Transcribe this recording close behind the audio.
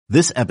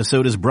This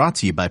episode is brought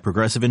to you by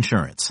Progressive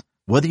Insurance.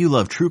 Whether you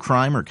love true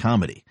crime or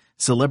comedy,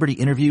 celebrity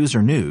interviews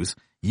or news,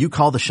 you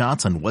call the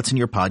shots on what's in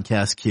your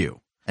podcast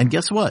queue. And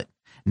guess what?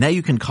 Now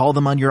you can call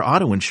them on your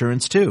auto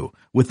insurance too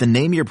with the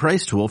Name Your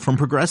Price tool from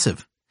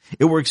Progressive.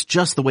 It works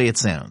just the way it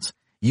sounds.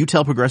 You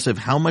tell Progressive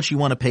how much you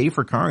want to pay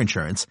for car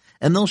insurance,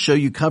 and they'll show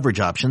you coverage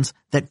options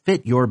that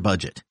fit your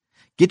budget.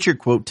 Get your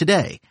quote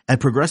today at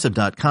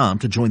Progressive.com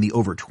to join the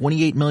over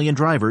 28 million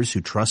drivers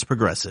who trust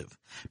Progressive.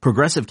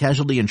 Progressive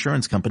Casualty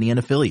Insurance Company and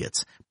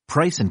Affiliates.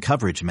 Price and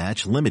coverage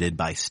match limited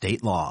by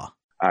state law.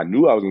 I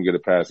knew I was going to get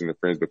a pass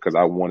interference because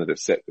I wanted to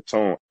set the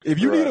tone. If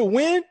you need a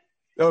win,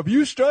 or if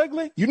you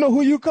struggling, you know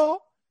who you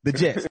call? The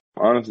Jets.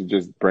 Honestly,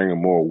 just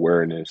bringing more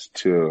awareness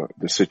to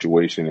the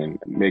situation and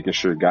making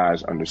sure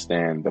guys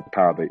understand the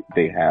power that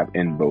they have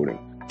in voting.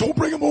 Don't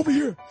bring him over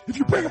here. If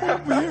you bring him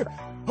over here,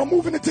 I'm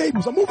moving the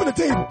tables.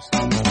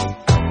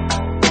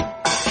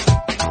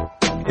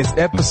 It's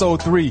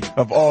episode 3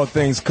 of All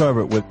Things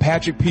Covered with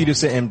Patrick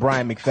Peterson and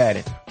Brian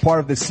McFadden, part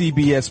of the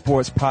CBS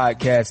Sports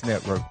Podcast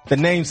Network. The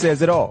name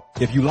says it all.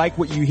 If you like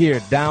what you hear,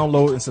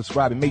 download and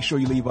subscribe, and make sure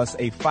you leave us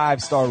a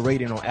 5-star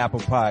rating on Apple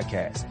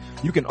Podcasts.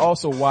 You can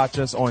also watch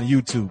us on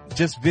YouTube.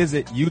 Just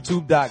visit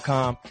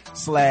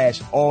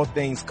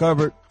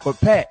youtube.com/allthingscovered. But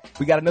Pat,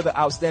 we got another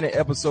outstanding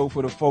episode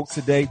for the folks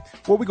today.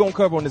 What we gonna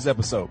cover on this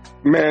episode?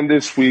 Man,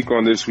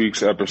 on this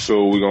week's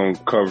episode, we're gonna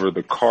cover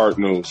the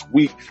Cardinals'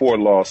 Week 4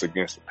 loss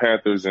against the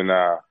Panthers and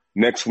our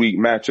next week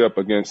matchup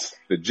against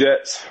the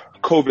Jets.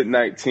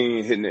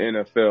 COVID-19 hitting the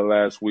NFL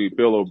last week.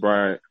 Bill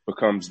O'Brien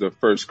becomes the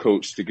first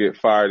coach to get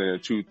fired in the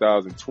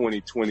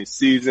 2020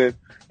 season.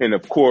 And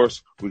of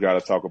course, we got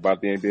to talk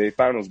about the NBA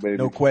Finals, baby.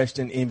 No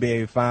question,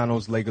 NBA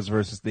Finals, Lakers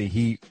versus the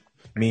Heat.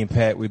 Me and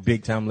Pat, we're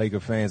big-time Laker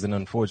fans, and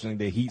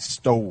unfortunately, the Heat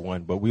stole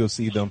one, but we'll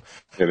see them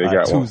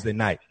Tuesday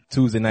night.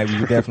 Tuesday night, we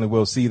definitely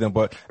will see them.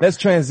 But let's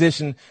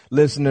transition,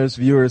 listeners,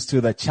 viewers,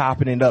 to the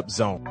chopping it up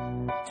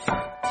zone.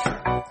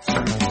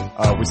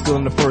 We're still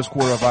in the first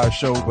quarter of our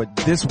show, but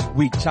this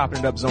week, Chopping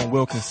It Up Zone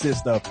will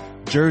consist of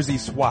jersey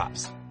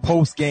swaps,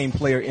 post-game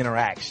player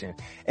interaction.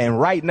 And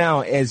right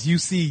now, as you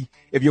see,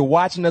 if you're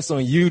watching us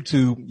on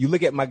YouTube, you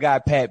look at my guy,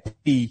 Pat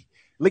P.,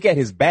 look at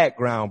his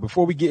background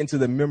before we get into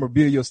the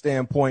memorabilia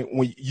standpoint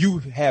when you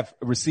have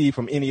received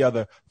from any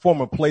other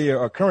former player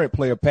or current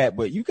player, Pat,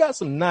 but you got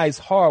some nice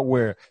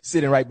hardware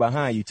sitting right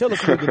behind you. Tell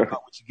us a little bit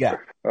about what you got.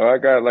 I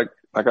got like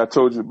I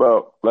told you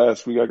about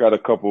last week, I got a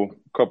couple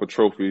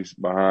trophies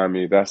behind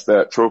me. That's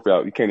that trophy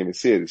out. You can't even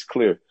see it. It's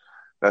clear.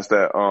 That's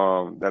that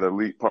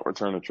elite punt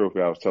returner trophy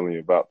I was telling you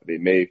about that they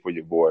made for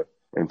your boy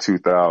in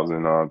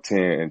 2010,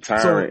 and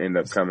Tyron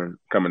ended up coming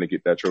to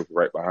get that trophy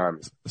right behind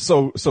me.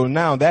 So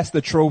now that's the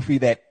trophy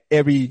that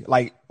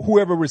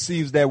whoever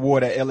receives that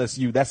award at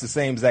LSU, that's the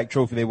same exact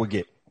trophy they will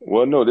get.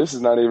 Well, no, this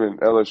is not even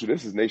LSU.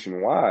 This is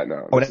nationwide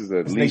now. Oh, this is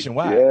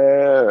nationwide.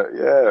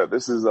 Yeah.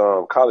 This is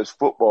college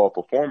football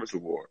performance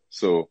award.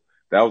 So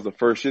that was the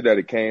first year that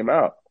it came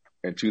out.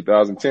 In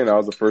 2010, I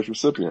was the first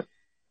recipient.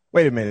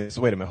 Wait a minute.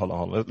 Hold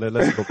on.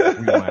 Let's go back.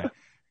 Rewind.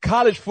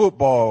 College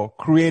football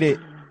created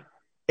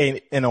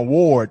an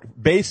award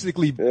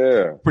basically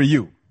for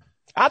you.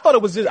 I thought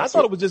it was just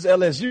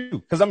LSU.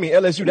 Because I mean,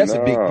 LSU, that's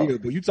a big deal.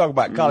 But you talk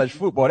about college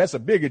football, that's a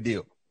bigger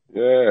deal.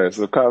 Yeah.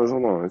 So college,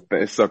 hold on.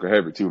 It's sucker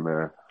heavy too,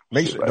 man.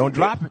 Make sure, don't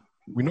drop it.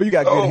 We know you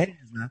got good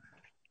hands now.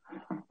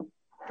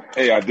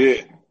 Hey, I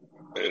did.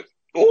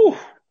 Ooh. All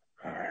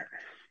right.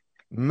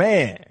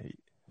 Man,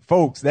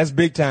 folks, that's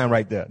big time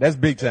right there. That's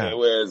big time. Hey,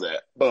 where is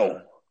that?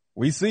 Boom.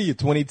 We see you,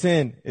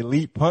 2010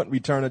 Elite Punt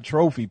Returner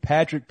Trophy,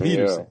 Patrick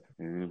Peterson.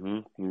 Yeah. Mm-hmm.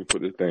 Let me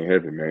put this thing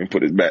heavy, man.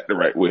 Put it back the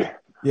right way.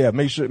 Yeah,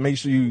 make sure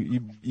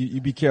you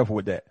be careful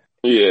with that.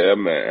 Yeah,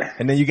 man.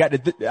 And then you got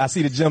I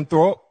see the Jim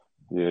Thorpe.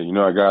 Yeah, you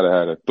know I gotta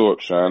have a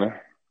Thorpe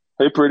shiner.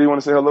 Hey, pretty,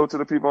 want to say hello to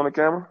the people on the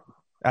camera?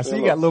 I see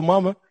you got little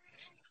mama.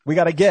 We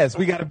got a guest.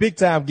 We got a big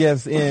time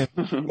guest in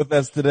with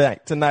us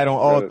tonight on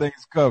All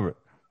Things Covered.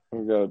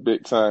 We got a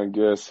big time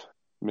guest,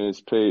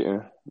 Miss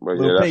Peyton. But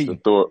Little that's Peyton.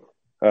 the Thorpe.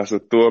 That's a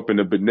Thorpe, and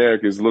the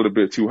Beneric is a little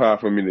bit too high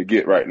for me to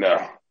get right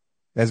now.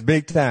 That's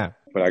big time.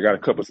 But I got a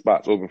couple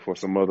spots open for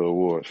some other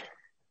awards.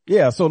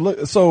 Yeah.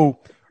 So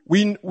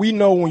we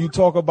know when you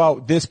talk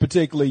about this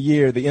particular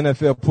year, the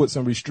NFL put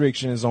some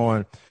restrictions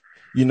on,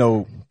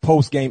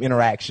 post-game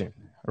interaction,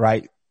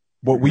 right?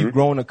 What we've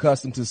grown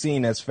accustomed to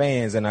seeing as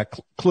fans, and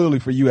clearly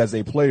for you as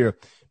a player,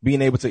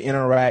 being able to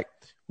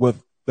interact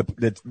with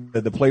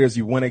the players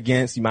you went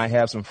against. You might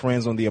have some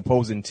friends on the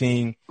opposing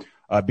team,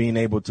 being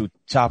able to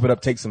chop it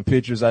up, take some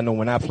pictures. I know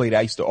when I played,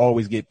 I used to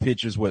always get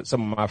pictures with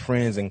some of my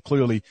friends and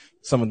clearly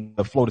some of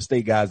the Florida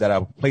State guys that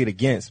I played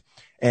against.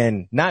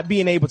 And not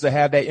being able to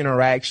have that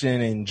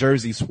interaction and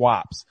jersey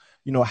swaps,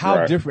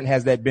 how different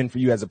has that been for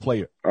you as a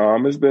player?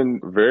 It's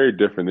been very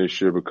different this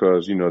year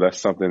because, that's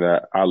something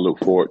that I look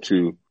forward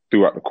to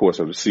throughout the course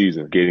of the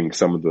season, getting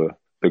some of the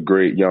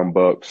great young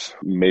bucks,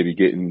 maybe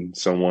getting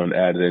someone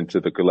added into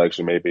the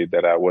collection, maybe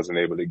that I wasn't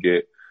able to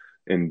get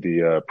in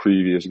the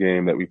previous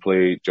game that we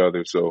played each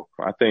other. So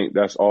I think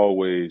that's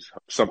always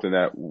something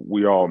that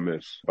we all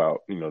miss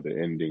about, the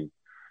ending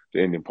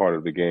the ending part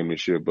of the game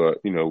this year. But,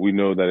 you know, we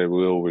know that it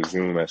will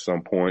resume at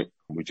some point.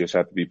 We just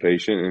have to be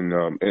patient.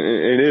 And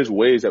there's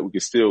ways that we can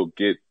still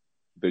get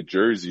the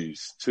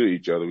jerseys to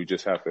each other. We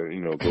just have to,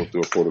 you know, go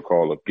through a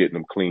protocol of getting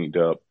them cleaned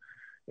up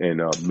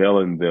and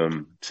mailing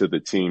them to the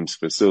team's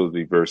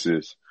facility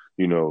versus,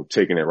 you know,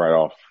 taking it right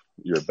off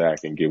your back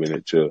and giving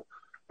it to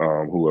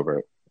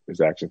whoever is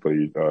asking for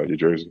your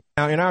jersey.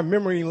 Now, in our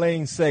memory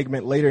lane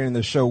segment later in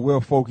the show, we'll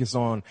focus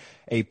on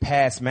a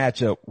past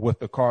matchup with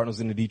the Cardinals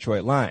and the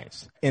Detroit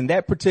Lions. In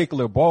that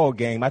particular ball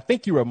game, I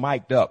think you were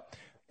mic'd up,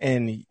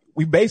 and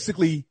we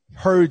basically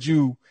heard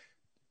you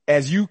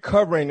as you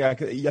covering, I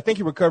think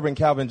you were covering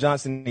Calvin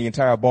Johnson the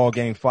entire ball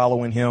game,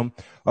 following him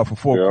for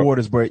four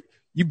quarters, but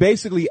you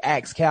basically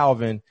asked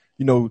Calvin,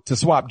 you know, to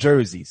swap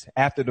jerseys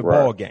after the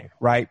ball game,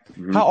 right?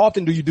 Mm-hmm. How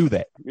often do you do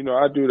that? You know,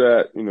 I do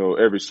that, you know,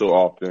 every so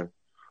often.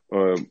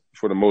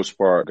 For the most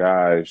part,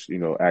 guys, you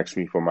know, ask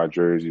me for my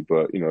jersey,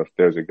 but, you know, if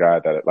there's a guy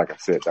that, like I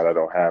said, that I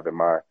don't have in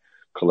my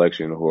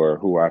collection or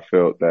who I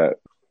felt that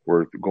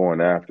we're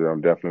going after, I'm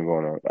definitely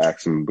going to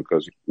ask him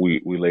because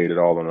we laid it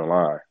all on the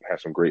line, had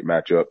some great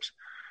matchups.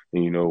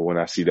 And, you know, when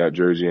I see that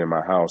jersey in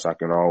my house, I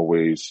can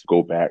always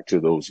go back to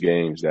those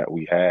games that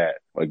we had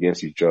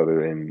against each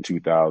other in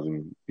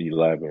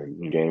 2011,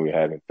 the game we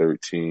had in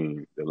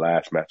 13, the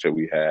last matchup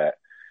we had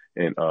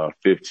in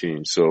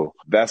 15. So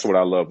that's what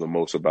I love the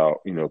most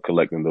about, you know,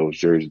 collecting those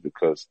jerseys,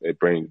 because it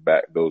brings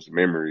back those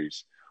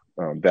memories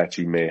that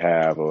you may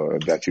have or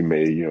that you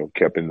may, you know,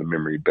 kept in the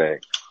memory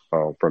bank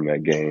from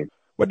that game.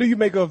 What do you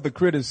make of the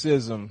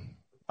criticism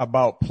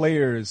about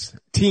players,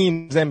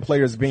 teams and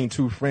players being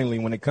too friendly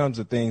when it comes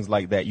to things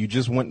like that? You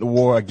just went to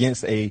war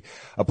against a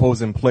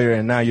opposing player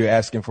and now you're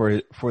asking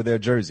for their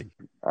jersey.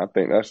 I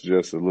think that's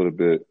just a little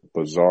bit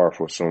bizarre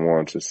for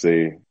someone to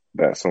say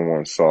that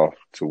someone's soft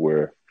to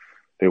where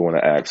they want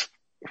to ask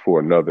for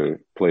another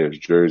player's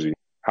jersey.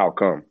 How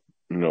come?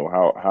 You know,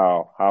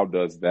 how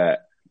does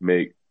that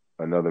make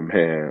another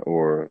man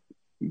or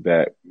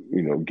that,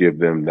 you know, give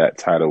them that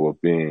title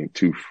of being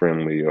too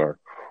friendly or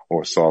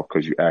soft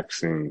because you're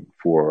asking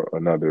for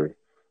another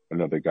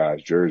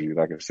guy's jersey?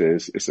 Like I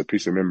said, it's a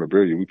piece of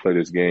memorabilia. We play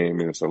this game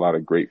and it's a lot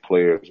of great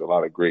players, a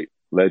lot of great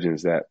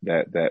legends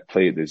that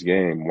played this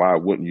game. Why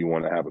wouldn't you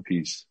want to have a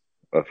piece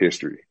of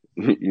history?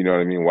 You know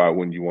what I mean? Why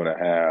wouldn't you want to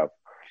have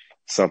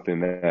something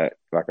that,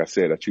 like I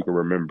said, that you can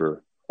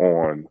remember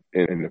on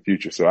in the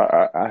future? So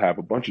I have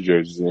a bunch of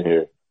jerseys in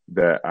here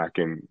that I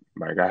can,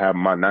 like, I have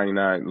my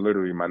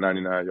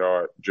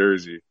 99-yard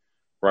jersey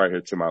right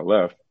here to my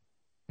left.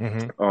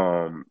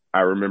 Mm-hmm. I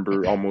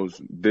remember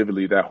almost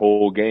vividly that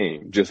whole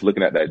game, just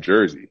looking at that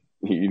jersey.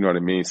 You know what I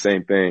mean?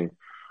 Same thing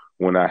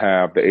when I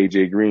have the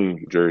AJ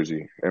Green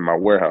jersey in my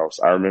warehouse.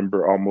 I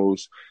remember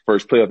almost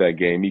first play of that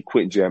game, me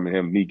quitting jamming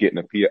him, me getting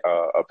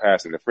a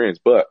pass interference.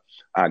 But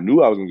I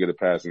knew I was going to get a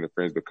pass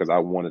interference because I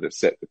wanted to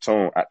set the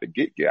tone at the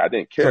get-go. I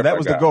didn't care. So that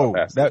was the goal.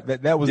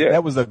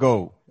 That was the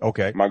goal.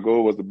 Okay. My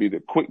goal was to be the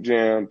quick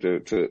jam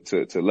to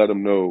let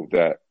them know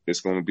that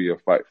it's going to be a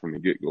fight from the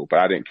get-go. But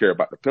I didn't care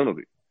about the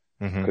penalty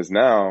because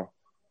now,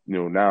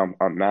 you know,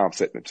 I'm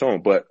setting the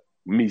tone. But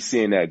me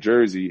seeing that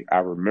jersey, I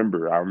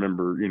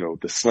remember, you know,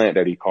 the slant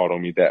that he called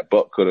on me that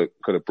Buck could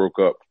have broke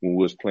up when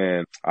we was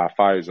playing our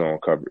fire zone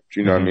coverage.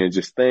 You know what I mean?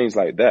 Just things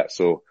like that.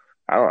 So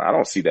I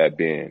don't see that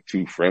being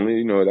too friendly.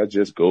 You know, that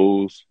just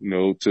goes, you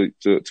know, to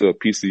a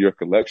piece of your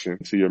collection,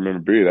 to your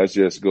memorabilia. That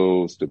just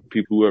goes to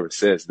people, whoever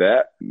says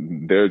that,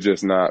 they're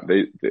just not,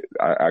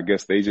 I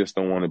guess they just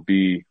don't want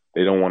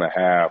to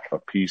have a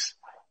piece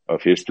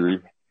of history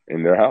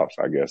in their house,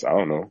 I guess. I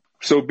don't know.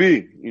 So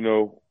B, you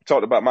know,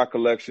 talked about my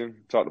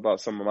collection, talked about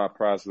some of my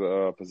prized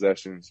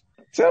possessions.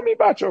 Tell me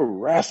about your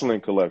wrestling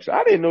collection.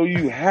 I didn't know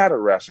you had a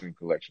wrestling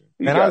collection.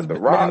 You got The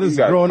Rock, you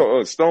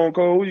got Stone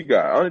Cold, you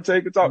got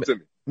Undertaker. Talk to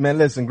me. Man,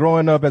 listen,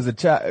 growing up as a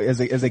child,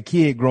 as a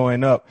kid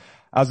growing up,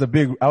 I was a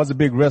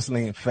big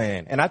wrestling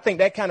fan. And I think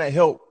that kind of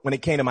helped when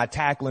it came to my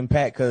tackling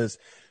pack, because,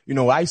 you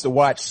know, I used to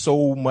watch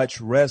so much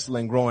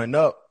wrestling growing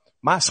up.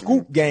 My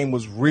scoop game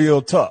was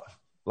real tough.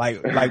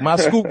 Like my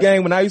scoop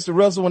game when I used to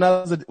wrestle when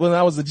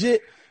I was a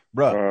jit,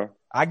 bro.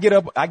 I get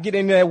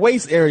in that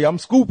waist area. I'm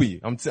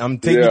scoopy. I'm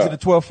taking you to the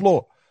 12th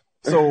floor.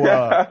 So,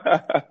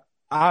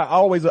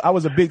 I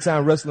was a big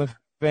time wrestling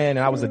fan, and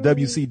I was a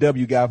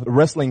WCW guy. For the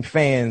wrestling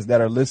fans that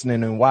are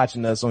listening and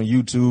watching us on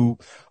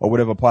YouTube or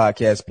whatever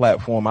podcast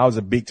platform, I was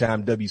a big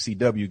time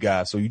WCW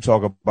guy. So you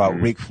talk about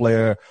Ric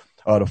Flair,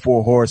 the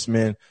Four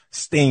Horsemen,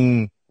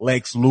 Sting,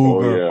 Lex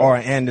Luger,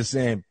 Arn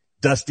Anderson,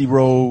 Dusty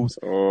Rhodes,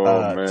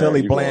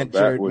 Tully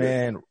Blanchard,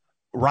 man,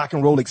 Rock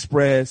and Roll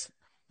Express,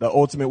 the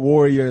Ultimate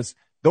Warriors.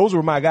 Those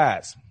were my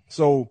guys.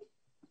 So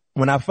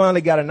when I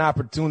finally got an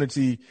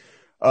opportunity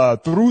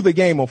through the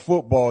game of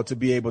football to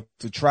be able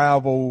to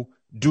travel,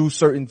 do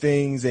certain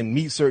things, and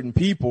meet certain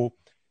people,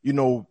 you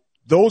know,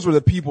 those were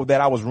the people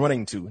that I was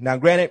running to. Now,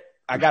 granted,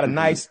 I got a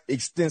nice,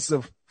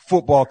 extensive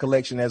football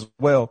collection as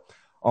well.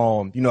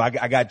 You know,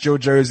 I got your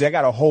jersey. I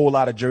got a whole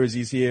lot of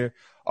jerseys here.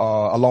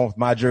 along with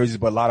my jerseys,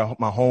 but a lot of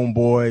my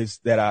homeboys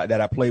that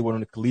I play with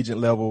on the collegiate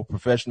level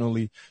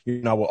professionally,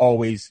 you know, I will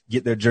always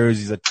get their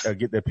jerseys or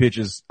get their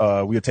pictures.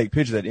 We'll take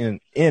pictures at the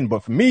end.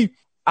 But for me,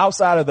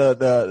 outside of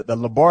the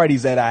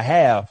Lombardies that I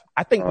have,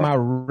 I think my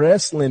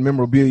wrestling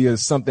memorabilia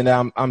is something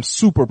that I'm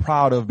super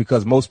proud of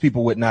because most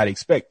people would not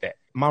expect that.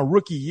 My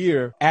rookie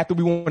year, after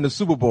we won the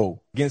Super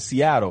Bowl against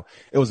Seattle,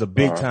 it was a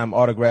big time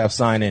autograph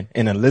signing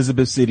in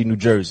Elizabeth City, New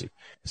Jersey.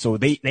 So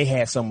they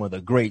had some of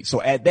the great.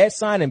 So at that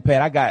signing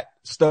pad, I got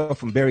stuff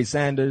from Barry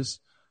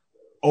Sanders,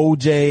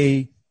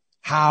 OJ,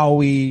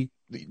 Howie,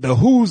 the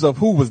who's of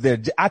who was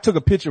there. I took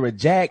a picture of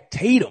Jack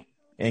Tatum,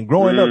 and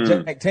growing up,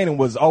 Jack Tatum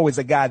was always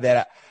a guy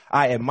that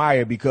I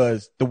admired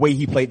because the way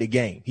he played the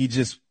game, he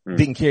just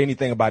didn't care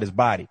anything about his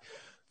body.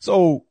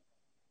 So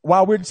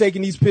while we're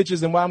taking these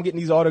pictures and while I'm getting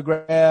these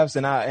autographs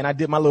and I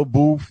did my little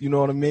booth, you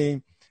know what I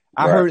mean?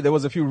 I heard there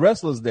was a few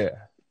wrestlers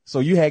there. So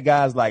you had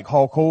guys like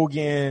Hulk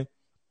Hogan,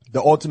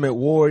 the Ultimate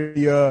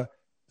Warrior,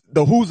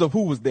 the who's of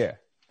who was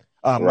there.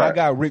 My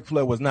guy Ric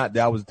Flair was not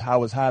there. I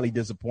was highly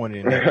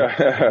disappointed in that.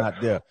 He was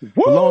not there.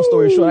 But long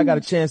story short, I got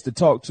a chance to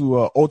talk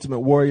to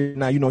Ultimate Warrior.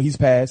 Now, you know, he's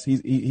passed.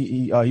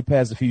 He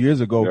passed a few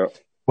years ago,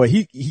 but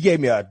he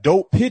gave me a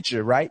dope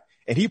picture, right?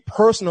 And he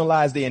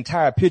personalized the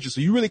entire picture.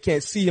 So you really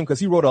can't see him because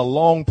he wrote a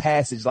long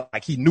passage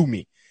like he knew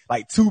me,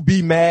 like to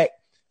B Mac,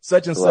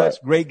 such and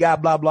such, great guy,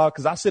 blah, blah.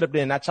 Cause I sit up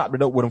there and I chopped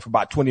it up with him for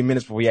about 20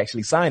 minutes before he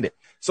actually signed it.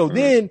 So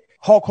then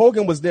Hulk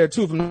Hogan was there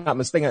too, if I'm not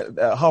mistaken.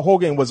 Hulk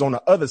Hogan was on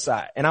the other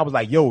side. And I was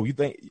like, yo, you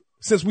think,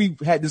 since we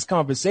had this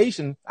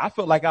conversation, I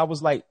felt like I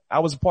was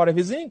a part of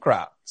his in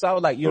crowd. So I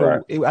was like, you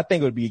know, I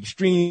think it would be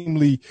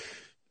extremely,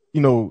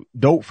 you know,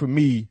 dope for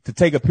me to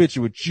take a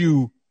picture with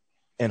you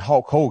and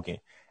Hulk Hogan.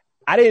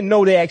 I didn't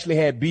know they actually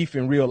had beef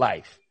in real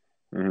life.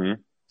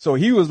 So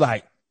he was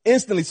like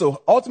instantly.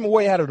 So Ultimate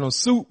Warrior had on a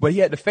suit, but he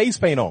had the face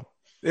paint on.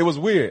 It was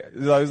weird. It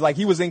was like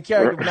he was in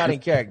character, but not in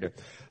character.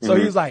 So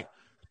he was like,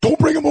 don't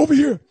bring him over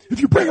here. If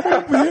you bring him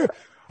over here,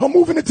 I'm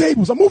moving the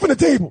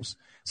tables.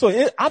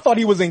 So I thought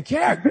he was in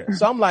character.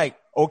 So I'm like,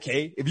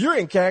 okay, if you're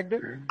in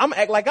character, I'm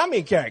gonna act like I'm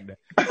in character.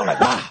 I'm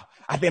like, wow,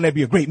 I think that'd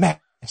be a great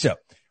matchup.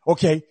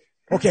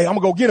 Okay, I'm gonna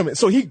go get him.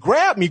 So he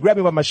grabbed me by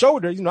my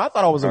shoulder. You know, I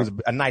thought I was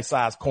a nice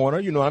size corner.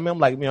 You know what I mean? I'm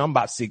like, I'm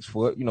about 6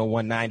 foot, you know,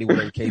 190,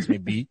 whatever the case may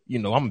be. You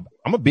know, I'm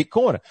a big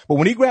corner. But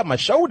when he grabbed my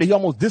shoulder, he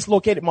almost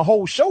dislocated my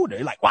whole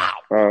shoulder. Like,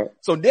 wow.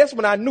 So that's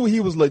when I knew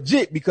he was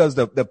legit because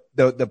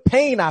the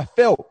pain I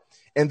felt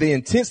and the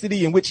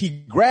intensity in which he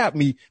grabbed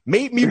me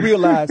made me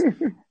realize,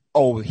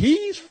 oh,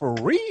 he's for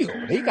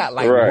real. He got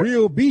like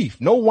real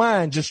beef. No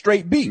wine, just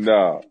straight beef.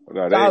 No,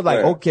 so I was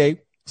like, okay.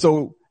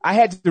 So I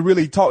had to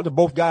really talk to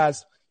both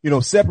guys, you know,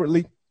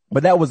 separately,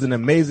 but that was an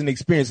amazing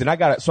experience. And I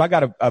got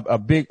a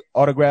big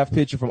autograph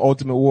picture from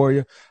Ultimate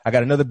Warrior. I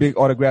got another big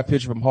autograph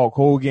picture from Hulk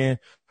Hogan.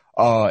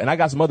 And I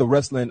got some other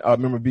wrestling,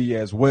 memorabilia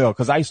as well.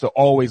 Cause I used to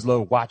always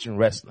love watching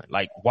wrestling.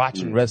 Like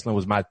watching wrestling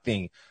was my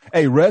thing.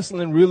 Hey,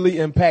 wrestling really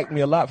impacted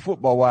me a lot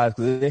football wise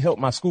cause it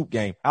helped my scoop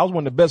game. I was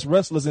one of the best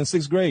wrestlers in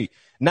 6th grade,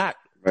 not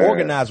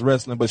organized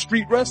wrestling, but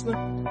street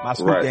wrestling. My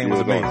scoop game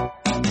was amazing.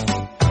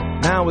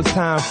 Now it's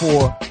time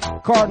for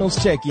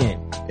Cardinals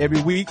check-in.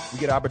 Every week we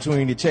get an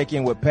opportunity to check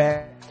in with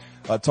Pat,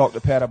 talk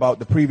to Pat about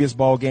the previous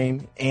ball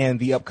game and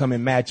the upcoming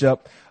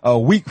matchup.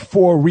 Week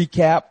 4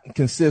 recap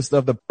consists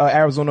of the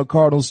Arizona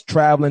Cardinals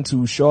traveling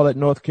to Charlotte,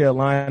 North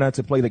Carolina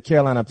to play the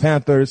Carolina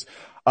Panthers.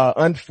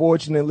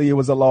 Unfortunately, it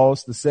was a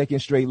loss, the second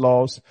straight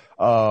loss,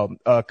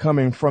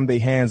 coming from the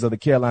hands of the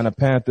Carolina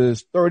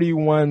Panthers,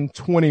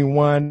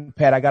 31-21.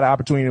 Pat, I got an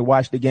opportunity to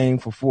watch the game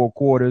for 4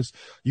 quarters.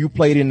 You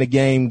played in the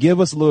game. Give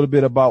us a little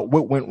bit about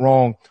what went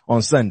wrong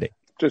on Sunday.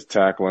 Just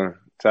tackling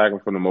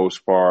for the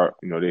most part.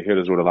 You know, they hit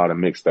us with a lot of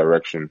mixed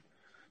direction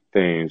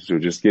things. So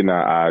just getting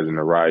our eyes in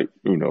the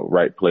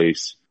right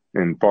place.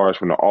 And as far as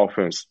from the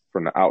offense,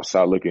 from the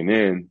outside looking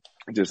in,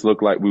 it just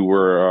looked like we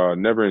were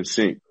never in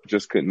sync.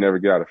 Just could never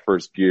get out of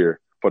first gear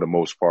for the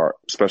most part.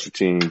 Special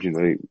teams, you know,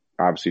 they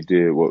obviously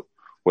did what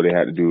they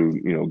had to do,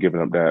 you know,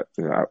 giving up that,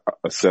 you know,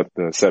 accept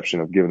the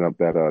exception of giving up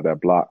that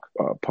block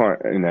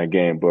punt in that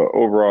game. But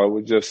overall, it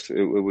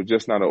was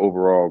just not an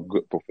overall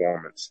good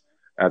performance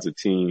as a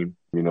team,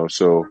 you know.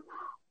 So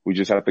we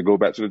just have to go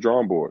back to the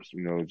drawing boards,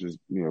 you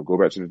know, go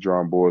back to the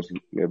drawing boards.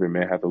 Every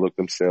man have to look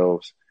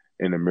themselves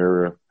in the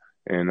mirror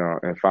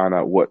and find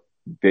out what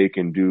they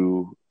can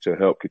do to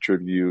help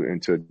contribute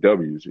into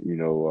W's, you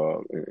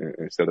know,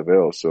 instead of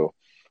L's. So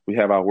we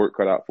have our work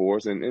cut out for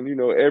us. And you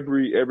know,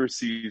 every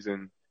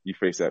season you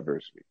face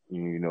adversity,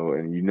 you know,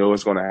 and you know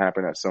it's going to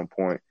happen at some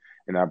point.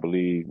 And I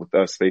believe with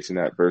us facing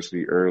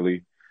adversity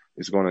early,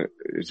 it's going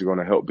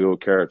to help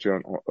build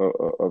character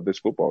of this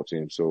football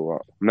team. So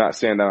I'm not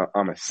saying that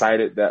I'm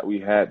excited that we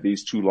had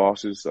these 2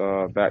 losses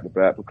back to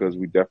back, because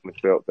we definitely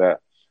felt that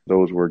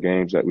those were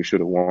games that we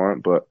should have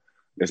won, but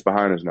it's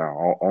behind us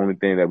now. Only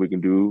thing that we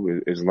can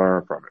do is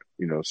learn from it,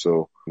 you know.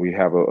 So we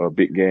have a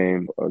big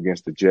game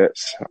against the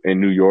Jets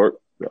in New York.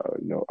 You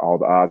know, all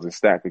the odds are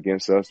stacked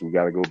against us. We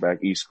got to go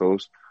back East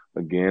Coast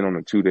again on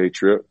a 2-day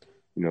trip,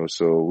 you know.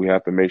 So we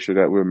have to make sure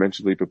that we're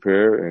mentally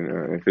prepared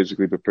and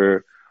physically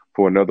prepared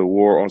for another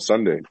war on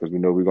Sunday, because we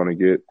know we're going to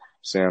get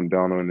Sam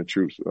Darnold and the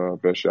troops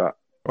best shot.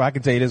 Well, I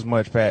can tell you this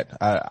much, Pat.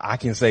 I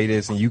can say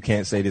this and you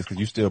can't say this because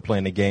you're still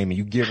playing the game and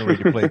you getting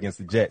ready to play against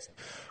the Jets.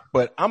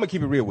 But I'm going to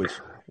keep it real with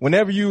you.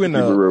 Whenever you in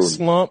a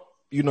slump,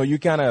 you know, you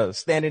kind of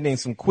standing in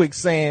some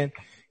quicksand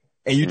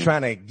and you're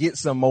trying to get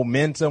some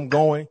momentum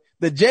going,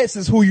 the Jets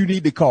is who you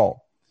need to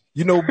call.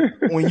 You know,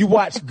 when you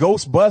watch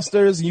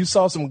Ghostbusters and you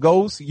saw some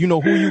ghosts, you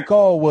know who you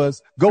call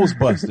was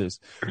Ghostbusters.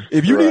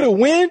 If you need a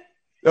win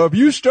or if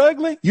you're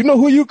struggling, you know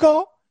who you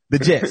call? The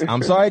Jets.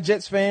 I'm sorry,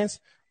 Jets fans.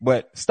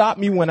 But stop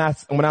me when I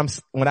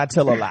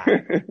tell a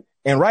lie.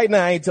 And right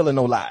now I ain't telling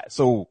no lie.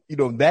 So, you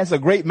know, that's a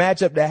great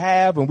matchup to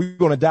have. And we're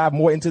going to dive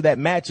more into that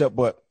matchup.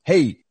 But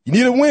hey, you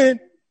need a win.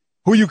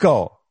 Who you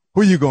call?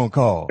 Who you going to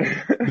call?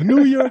 The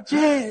New York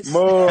Jets.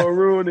 Mo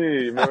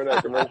Rooney. Remember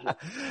that commercial?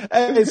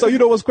 Hey, so you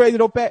know what's crazy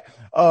though, Pat?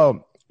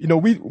 You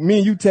know, me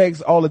and you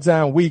text all the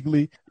time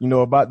weekly, you know,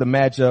 about the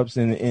matchups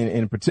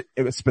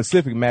and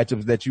specific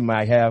matchups that you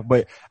might have.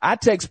 But I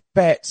text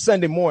Pat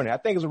Sunday morning. I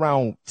think it's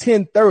around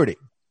 10:30.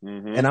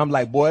 Mm-hmm. And I'm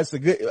like, boy, it's a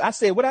good, I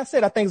said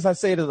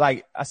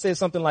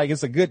something like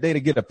it's a good day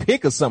to get a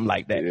pick or something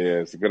like that.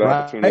 Yeah, it's a good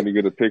opportunity to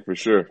get a pick for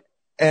sure.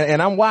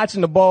 And I'm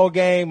watching the ball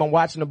game.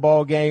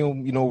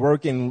 You know,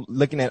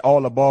 looking at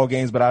all the ball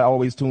games, but I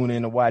always tune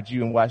in to watch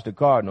you and watch the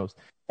Cardinals.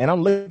 And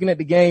I'm looking at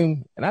the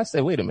game and I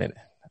said, wait a minute.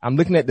 I'm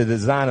looking at the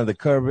design of the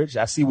coverage.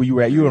 I see where you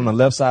were at. You were on the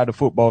left side of the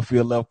football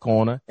field, left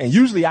corner. And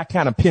usually I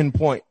kind of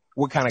pinpoint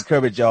what kind of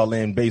coverage y'all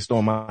in based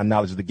on my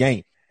knowledge of the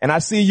game. And I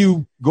see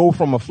you go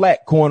from a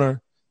flat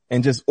corner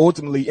and just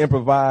ultimately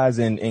improvise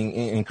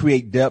and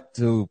create depth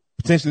to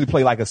potentially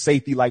play like a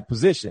safety-like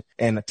position.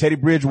 And Teddy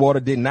Bridgewater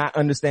did not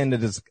understand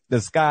the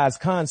disguise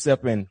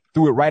concept and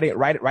threw it right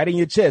in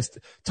your chest.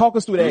 Talk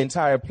us through that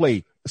entire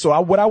play. So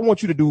what I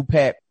want you to do,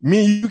 Pat,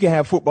 me and you can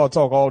have football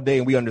talk all day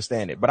and we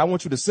understand it, but I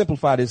want you to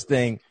simplify this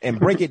thing and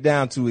break it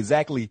down to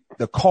exactly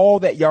the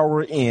call that y'all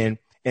were in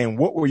and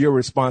what were your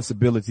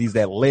responsibilities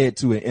that led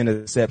to an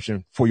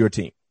interception for your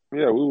team.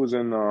 Yeah, we was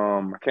in,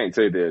 I can't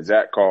tell you the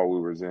exact call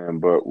we was in,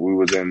 but we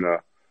was in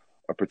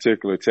a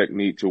particular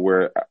technique to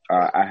where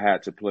I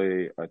had to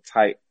play a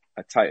tight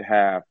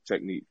half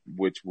technique,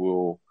 which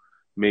will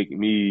make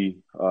me,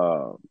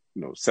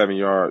 7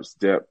 yards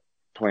depth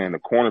playing the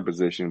corner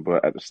position,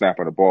 but at the snap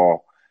of the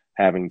ball,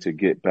 having to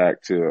get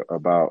back to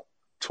about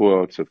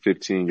 12 to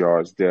 15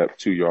 yards depth,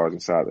 2 yards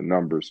inside the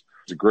numbers.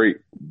 It's a great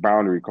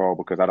boundary call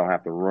because I don't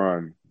have to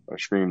run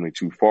extremely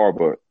too far,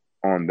 but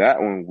on that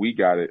one, we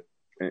got it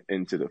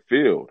into the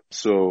field.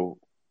 So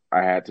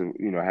I had to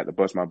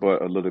bust my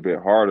butt a little bit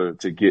harder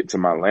to get to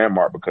my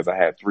landmark because I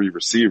had 3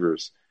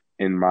 receivers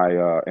in my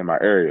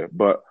area.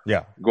 But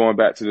yeah, going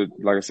back to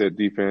like I said,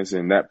 defense,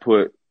 and that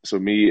so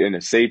me and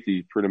the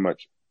safety pretty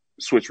much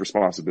switch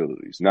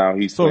responsibilities. Now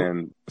he's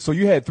playing. So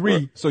you had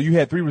 3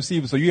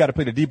 receivers. So you got to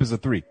play the deepest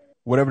of 3,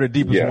 whatever the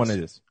deepest one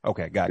is.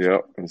 Okay.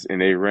 Gotcha. Yep.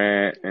 And they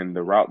ran, and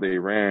the route they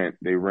ran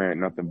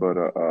nothing but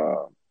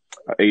a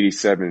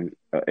 87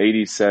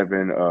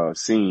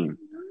 seam.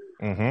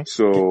 Mm-hmm.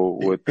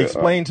 So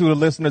explain to the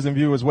listeners and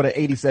viewers what an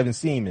 87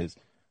 seam is.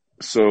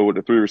 So with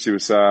the 3 receiver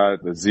side,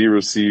 the Z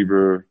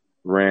receiver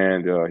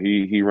ran,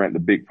 he ran the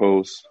big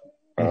post,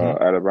 at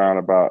around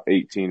about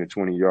 18 to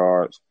 20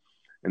 yards.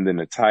 And then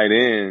the tight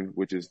end,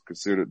 which is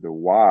considered the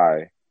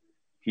Y,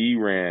 he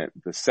ran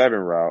the 7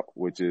 route,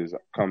 which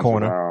comes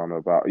around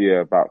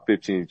about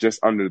 15,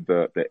 just under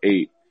the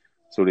 8.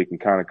 So they can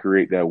kind of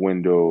create that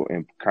window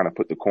and kind of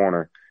put the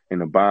corner in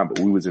the bind, but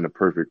we was in a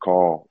perfect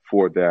call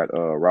for that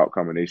route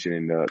combination,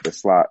 and the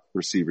slot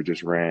receiver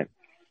just ran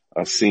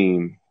a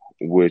seam,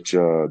 which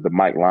the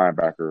Mike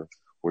linebacker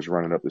was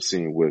running up the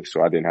seam with,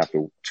 so I didn't have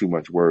to too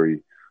much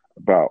worry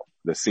about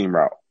the seam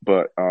route.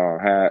 But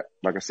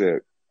like I said,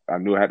 I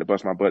knew I had to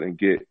bust my butt and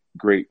get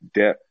great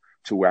depth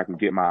to where I can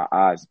get my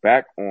eyes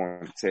back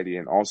on Teddy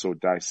and also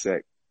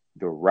dissect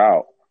the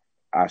route.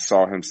 I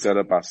saw him set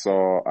up. I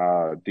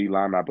saw D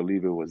lineman, I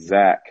believe it was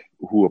Zach,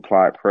 who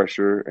applied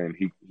pressure, and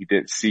he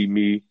didn't see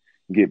me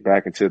get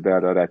back into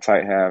that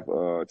tight half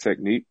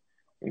technique.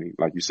 And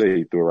like you say,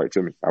 he threw it right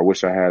to me. I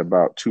wish I had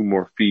about 2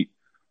 more feet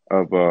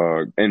of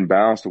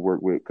inbounds to work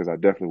with, because I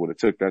definitely would have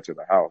took that to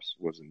the house.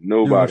 Wasn't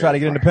nobody. You want to try to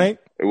get in the paint?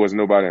 It wasn't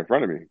nobody in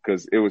front of me,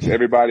 because it was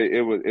everybody.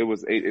 It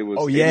was 8. It was.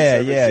 Oh yeah.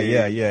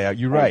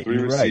 You're right. 3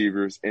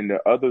 receivers, and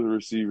the other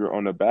receiver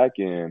on the back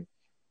end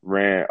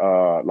ran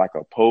like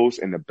a post,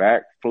 and the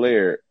back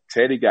flared.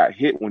 Teddy got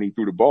hit when he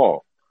threw the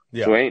ball.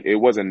 Yeah. So it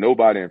wasn't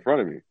nobody in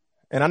front of me.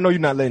 And I know you're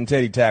not letting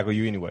Teddy tackle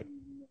you anyway.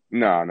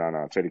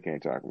 No. Teddy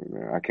can't tackle me,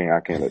 man. I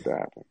can't let that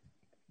happen.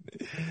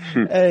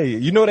 Hey,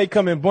 you know they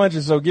come in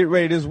bunches, so get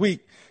ready this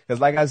week.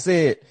 Because like I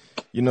said,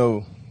 you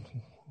know,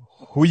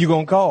 who you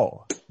gonna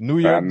call? New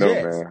York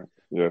Jets. Man.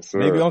 Yes, sir.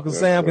 Maybe Uncle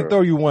Sam can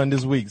throw you one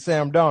this week.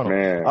 Sam Darnold.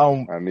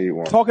 Man, I need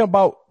one. Talking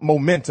about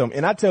momentum,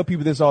 and I tell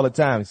people this all the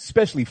time,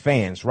 especially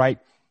fans, right?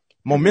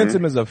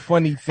 Momentum is a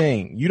funny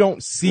thing. You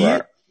don't see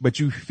it, but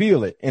you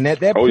feel it. And at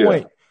that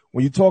point,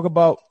 when you talk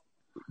about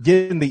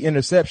getting the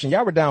interception,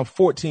 y'all were down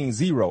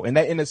 14-0, and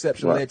that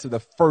interception led to the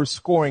first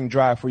scoring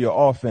drive for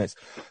your offense.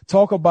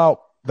 Talk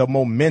about the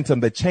momentum,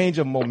 the change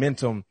of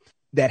momentum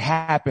that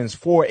happens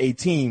for a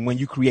team when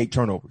you create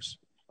turnovers?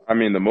 I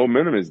mean, the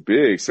momentum is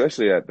big,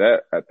 especially at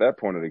that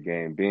point of the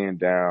game, being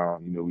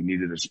down. You know, we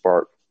needed a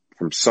spark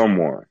from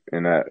someone,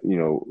 and that, you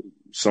know,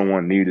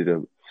 someone needed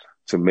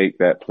to make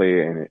that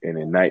play and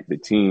ignite the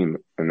team.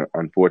 And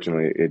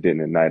unfortunately, it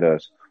didn't ignite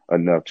us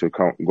enough to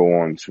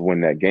go on to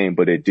win that game,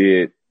 but it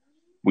did.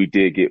 We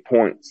did get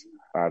points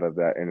out of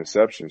that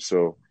interception,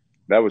 so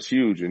that was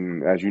huge.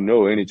 And as you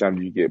know, anytime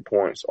you get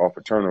points off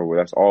a turnover,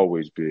 that's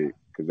always big,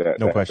 because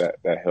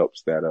that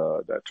helps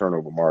that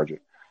turnover margin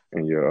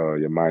and your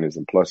minuses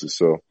and pluses.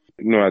 So,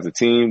 you know, as a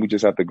team, we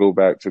just have to go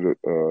back to the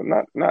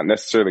not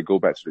necessarily go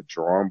back to the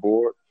drawing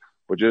board,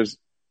 but just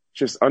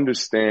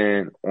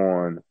understand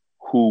on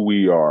who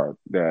we are.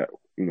 That,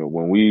 you know,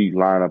 when we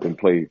line up and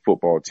play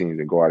football teams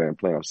and go out there and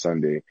play on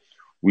Sunday,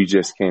 we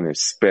just can't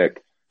expect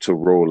to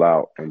roll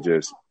out and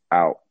just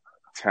out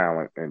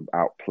talent and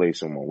outplay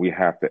someone. We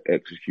have to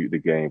execute the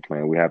game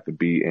plan. We have to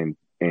be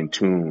in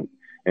tune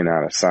in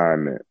our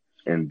assignment.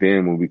 And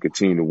then when we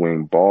continue to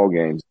win ball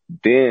games,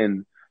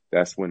 then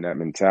that's when that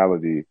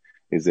mentality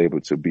is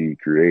able to be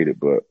created.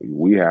 But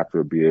we have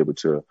to be able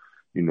to,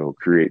 you know,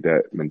 create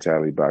that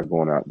mentality by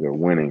going out there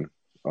winning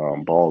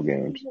ball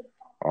games.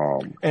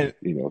 And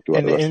you know,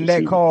 throughout the rest in of the that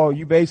season. call,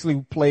 you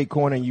basically played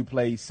corner and you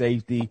played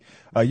safety.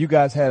 You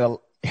guys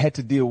had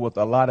to deal with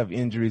a lot of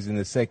injuries in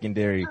the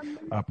secondary,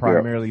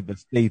 primarily the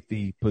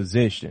safety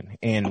position.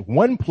 And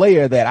one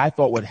player that I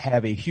thought would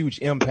have a huge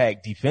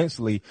impact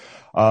defensively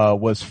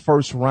was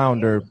first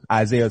rounder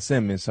Isaiah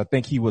Simmons. I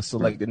think he was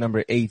selected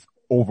number 8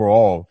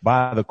 overall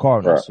by the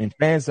Cardinals. Right. And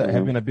fans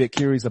have been a bit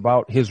curious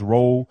about his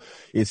role.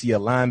 Is he a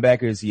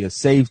linebacker? Is he a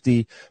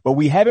safety? But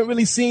we haven't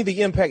really seen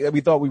the impact that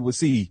we thought we would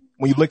see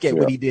when you look at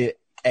what he did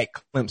at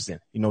Clemson,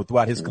 you know,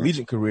 throughout his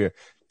collegiate career.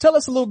 Tell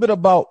us a little bit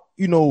about,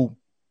 you know,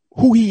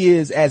 who he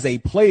is as a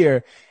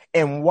player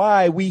and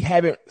why we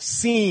haven't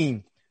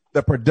seen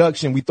the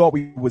production we thought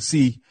we would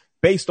see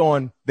based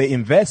on the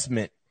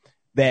investment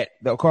that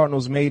the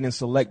Cardinals made in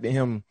selecting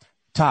him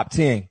top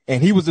 10.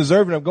 And he was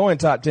deserving of going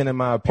top 10 in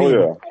my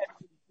opinion.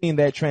 In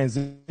that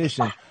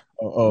transition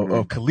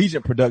of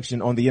collegiate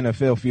production on the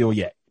NFL field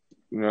yet.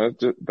 You know,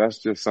 that's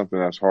just something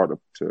that's hard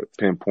to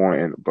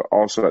pinpoint. But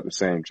also at the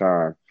same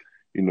time,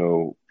 you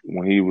know,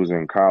 when he was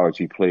in college,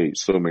 he played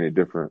so many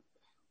different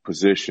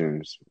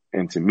positions.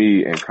 And to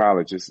me, in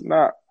college, it's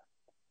not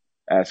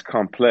as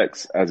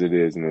complex as it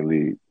is in the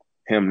league.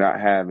 Him not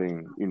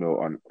having, you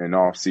know, an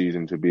off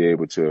season to be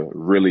able to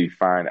really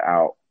find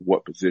out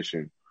what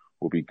position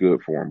will be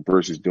good for him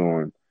versus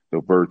doing the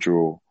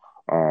virtual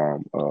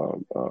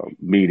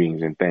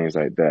meetings and things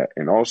like that.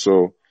 And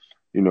also,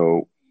 you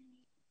know,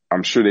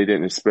 I'm sure they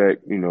didn't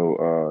expect, you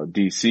know,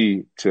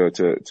 DC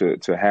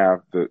to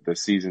have the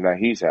season that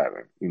he's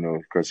having, you know,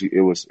 because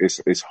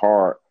it's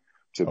hard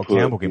to put.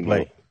 Campbell can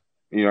play.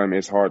 You know what I mean?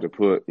 It's hard to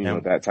put, you know,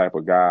 that type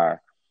of guy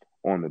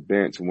on the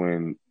bench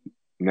when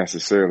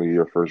necessarily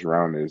your first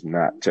round is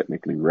not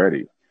technically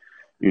ready.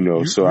 You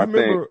know, I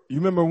think. You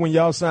remember when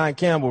y'all signed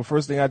Campbell,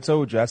 first thing I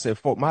told you, I said,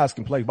 Fort Myers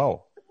can play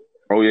ball.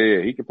 Oh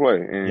yeah, he can play.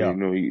 And, you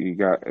know, he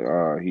got,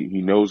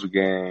 he knows the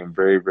game,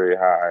 very, very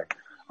high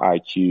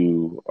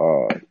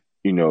IQ,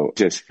 you know,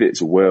 just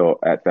fits well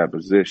at that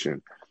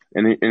position.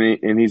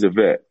 And he's a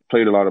vet,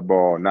 played a lot of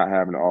ball, not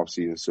having an off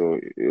season. So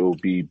it'll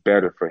be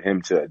better for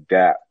him to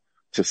adapt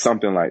to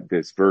something like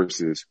this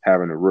versus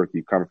having a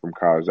rookie coming from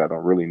college that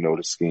don't really know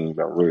the scheme,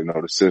 don't really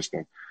know the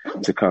system,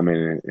 to come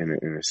in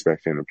and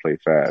expect him to play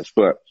fast.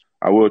 But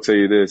I will tell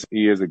you this,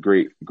 he is a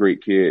great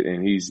kid,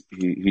 and he's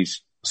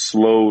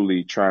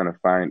slowly trying to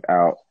find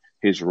out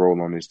his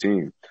role on this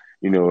team.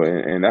 You know,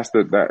 and that's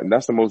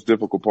the most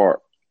difficult part,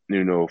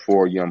 you know,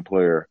 for a young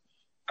player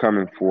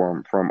coming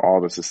from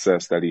all the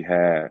success that he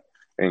had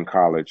in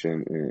college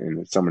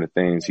and some of the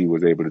things he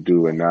was able to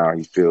do. And now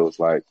he feels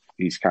like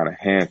he's kind of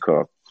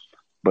handcuffed.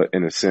 But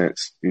in a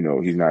sense, you know,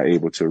 he's not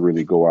able to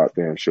really go out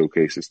there and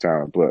showcase his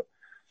talent. But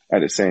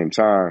at the same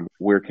time,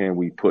 where can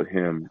we put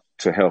him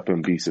to help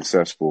him be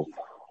successful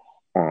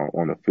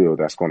on the field?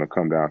 That's going to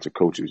come down to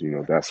coaches. You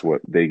know, that's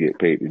what they get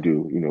paid to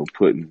do, you know,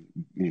 putting,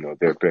 you know,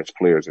 their best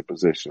players in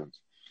positions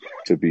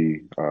to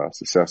be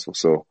successful.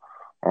 So,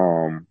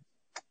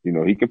 you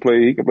know, he can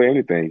play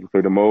anything. He can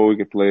play the mode,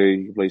 he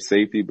can play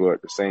safety, but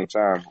at the same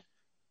time,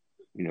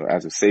 you know,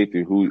 as a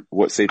safety,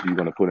 what safety you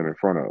going to put him in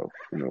front of?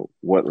 You know,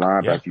 what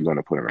linebacker you going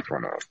to put him in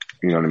front of?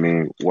 You know what I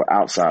mean? What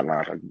outside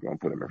linebacker you going to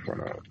put him in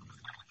front of?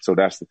 So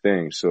that's the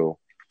thing. So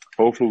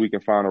hopefully we can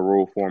find a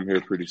role for him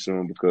here pretty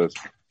soon, because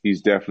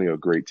he's definitely a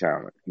great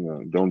talent. You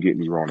know, don't get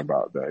me wrong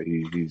about that.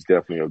 He's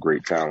definitely a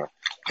great talent,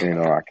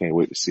 and I can't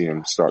wait to see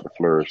him start to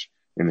flourish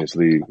in this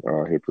league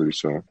here pretty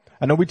soon.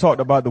 I know we talked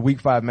about the Week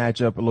 5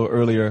 matchup a little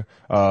earlier,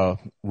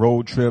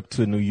 road trip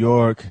to New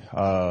York.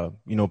 You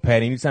know,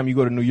 Pat, anytime you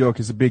go to New York,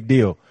 it's a big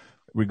deal.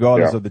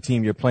 Regardless of the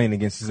team you're playing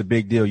against, it's a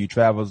big deal. You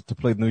travel to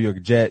play the New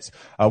York Jets.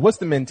 What's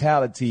the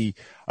mentality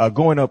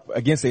going up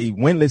against a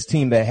winless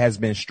team that has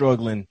been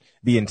struggling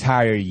the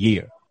entire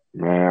year?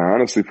 Man,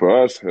 honestly,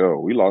 for us, hell,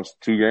 we lost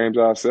 2 games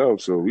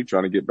ourselves, so we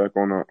trying to get back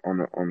on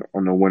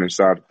the winning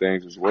side of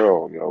things as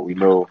well. We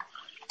know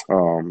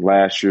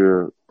last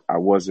year I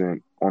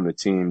wasn't on the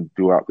team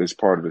throughout this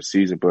part of the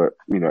season, but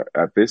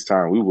at this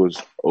time we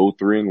was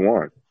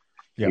 0-3-1.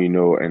 Yep.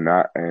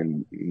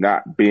 And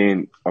not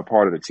being a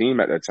part of the team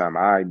at that time,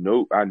 I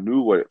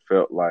knew what it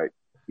felt like,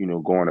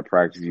 going to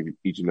practice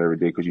each and every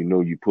day, because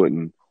you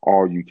putting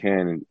all you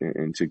can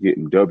into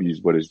getting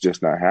W's, but it's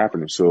just not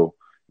happening. So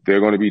they're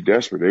going to be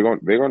desperate. They're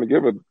going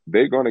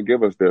to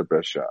give us their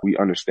best shot. We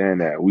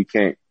understand that. We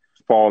can't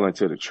fall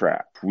into the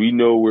trap. We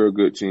know we're a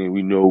good team.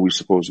 We know we're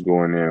supposed to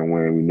go in there and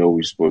win. We know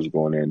we're supposed to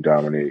go in there and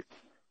dominate.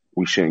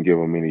 We shouldn't give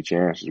them any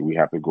chances. We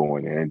have to go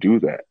in there and do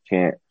that.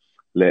 Can't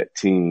let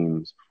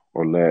teams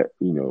or let,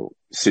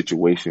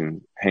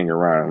 situations hang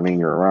around and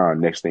linger around.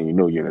 Next thing you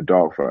know, you're in a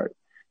dogfight.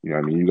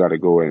 You got to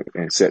go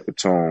and set the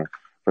tone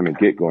from the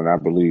get-go. And I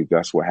believe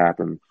that's what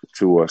happened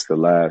to us the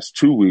last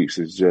 2 weeks.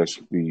 Is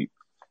just we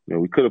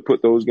could have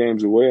put those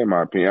games away, in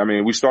my opinion. I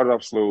mean, we started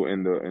off slow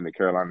in the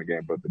Carolina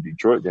game, but the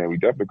Detroit game, we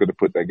definitely could have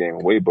put that game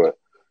away, but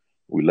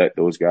we let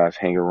those guys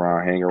hang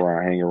around,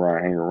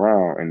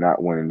 and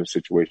not winning the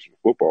situation of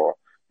football.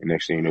 And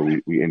next thing you know,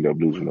 we end up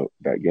losing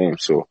that game.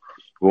 So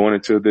going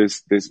into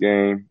this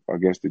game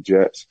against the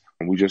Jets,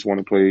 and we just want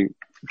to play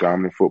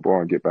dominant football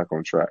and get back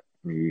on track.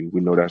 We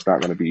know that's not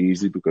going to be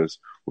easy because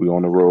we're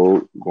on the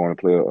road, going to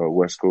play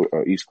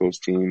a East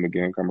Coast team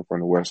again, coming from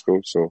the West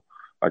Coast. So,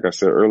 like I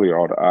said earlier,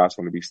 all the odds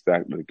going to be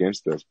stacked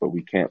against us, but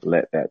we can't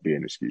let that be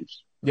an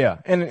excuse. Yeah,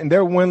 and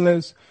they're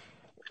winless.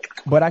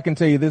 But I can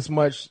tell you this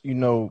much,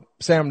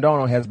 Sam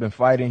Darnold has been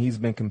fighting. He's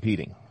been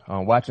competing.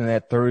 Watching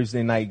that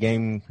Thursday night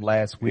game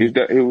last week. He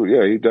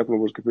definitely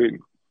was competing.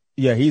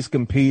 Yeah, he's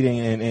competing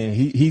and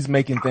he's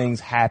making things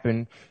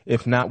happen,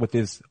 if not with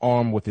his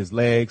arm, with his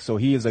legs. So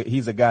he's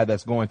a guy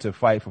that's going to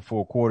fight for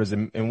 4 quarters.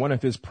 And one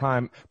of his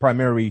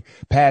primary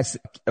pass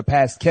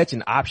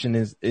catching option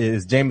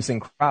is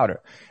Jamison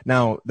Crowder.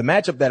 Now, the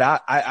matchup that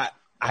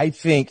I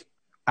think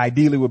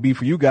ideally would be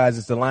for you guys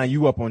is to line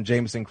you up on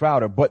Jamison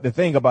Crowder. But the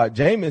thing about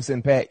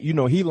Jamison, Pat,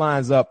 he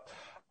lines up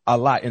a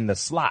lot in the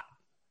slot.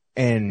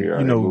 And,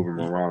 they move him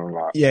around a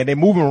lot. Yeah, they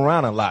move him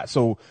around a lot.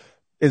 So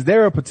is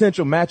there a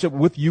potential matchup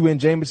with you and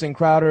Jamison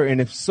Crowder?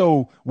 And if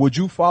so, would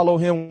you follow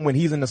him when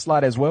he's in the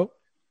slot as well?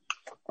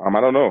 I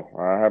don't know.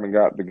 I haven't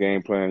got the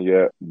game plan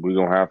yet. We're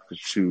going to have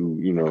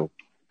to,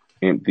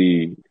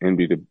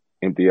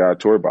 empty our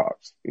toy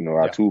box,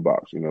 our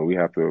toolbox. We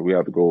have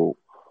to go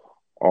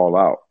all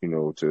out,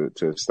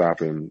 to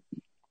stopping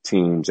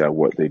teams at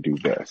what they do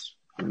best.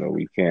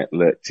 We can't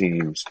let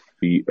teams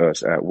beat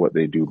us at what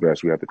they do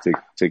best. We have to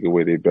take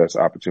away their best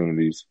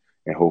opportunities,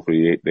 and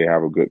hopefully they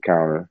have a good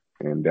counter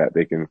and that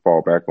they can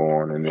fall back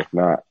on. And if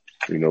not,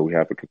 we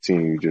have to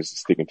continue just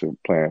sticking to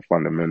playing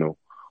fundamental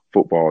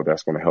football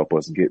that's going to help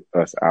us get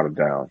us out of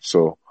down.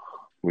 So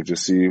we'll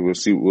see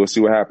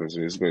what happens.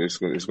 It's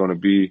going to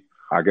be,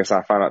 I guess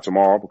I find out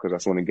tomorrow because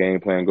that's when the game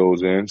plan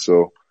goes in.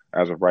 So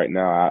as of right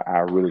now, I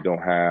really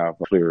don't have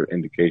a clear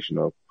indication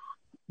of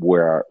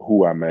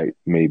who I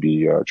may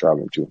be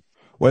traveling to.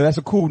 Well, that's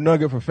a cool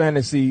nugget for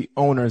fantasy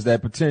owners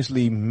that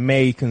potentially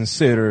may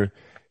consider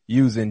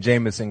using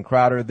Jamison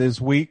Crowder this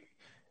week.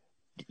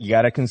 You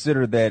got to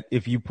consider that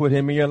if you put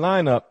him in your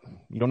lineup,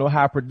 you don't know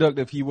how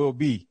productive he will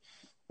be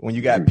when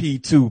you got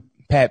P2,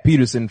 Pat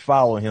Peterson,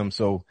 following him.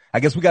 So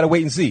I guess we got to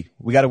wait and see.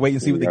 We got to wait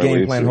and see what the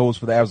game plan holds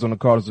for the Arizona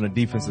Cardinals on the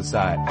defensive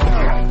side.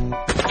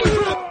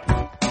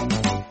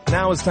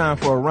 Now it's time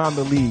for Around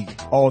the League,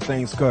 all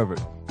things covered.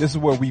 This is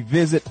where we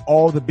visit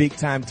all the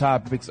big-time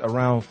topics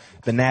around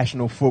the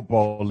National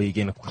Football League.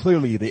 And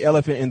clearly, the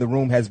elephant in the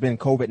room has been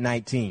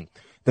COVID-19.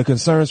 The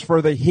concerns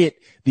further hit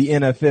the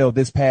NFL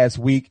this past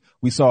week.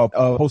 We saw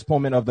a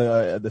postponement of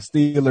the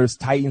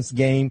Steelers-Titans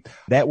game.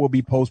 That will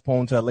be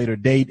postponed to a later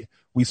date.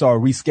 We saw a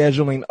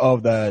rescheduling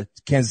of the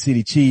Kansas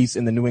City Chiefs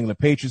in the New England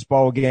Patriots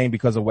ball game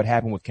because of what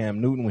happened with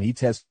Cam Newton when he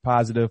tested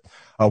positive.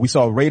 We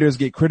saw Raiders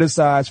get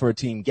criticized for a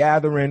team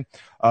gathering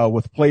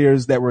with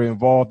players that were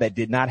involved that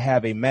did not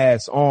have a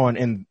mask on,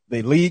 and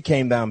the league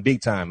came down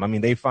big time. I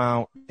mean, they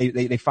fined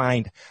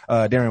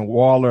Darren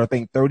Waller, I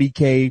think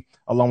 $30K,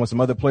 along with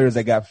some other players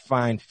that got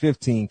fined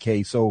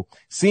 $15K. So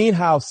seeing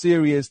how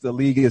serious the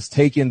league is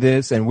taking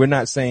this, and we're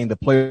not saying the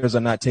players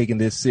are not taking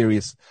this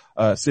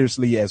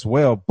seriously as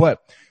well,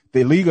 but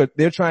the league,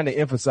 they're trying to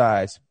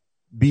emphasize,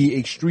 be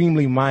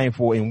extremely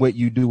mindful in what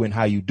you do and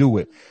how you do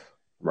it.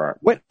 Right.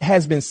 What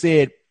has been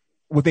said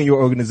within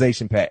your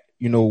organization, Pat?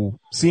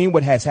 Seeing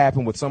what has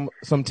happened with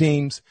some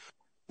teams,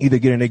 either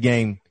getting the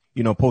game,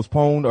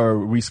 postponed or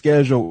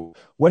rescheduled.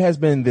 What has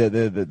been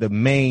the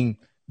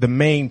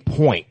main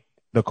point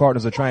the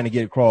Cardinals are trying to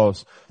get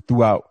across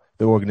throughout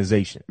the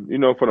organization?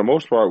 For the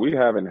most part, we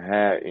haven't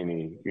had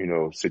any,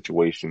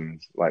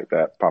 situations like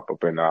that pop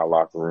up in our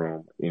locker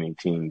room, any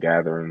team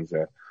gatherings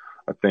or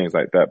things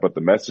like that. But the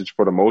message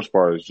for the most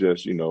part is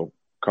just,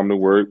 come to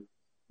work,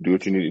 do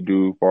what you need to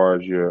do as far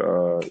as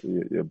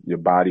your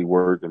body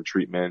work and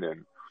treatment,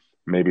 and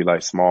maybe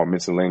like small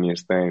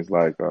miscellaneous things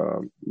like,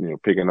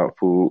 picking up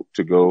food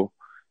to go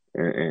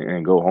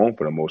and go home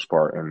for the most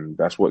part. And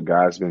that's what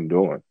guys been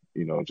doing,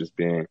 just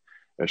being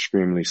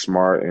extremely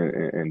smart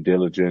and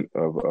diligent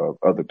of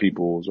other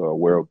people's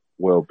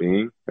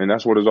well-being. And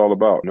that's what it's all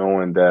about,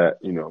 knowing that,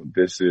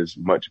 this is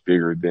much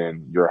bigger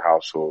than your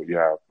household. You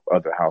have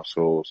other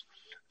households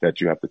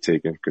that you have to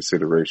take into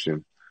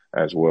consideration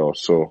as well.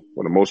 So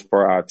for the most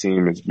part, our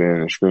team has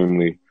been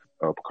extremely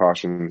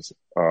precautions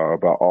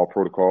about all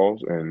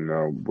protocols,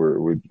 and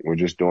we're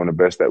just doing the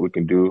best that we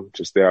can do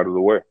to stay out of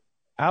the way.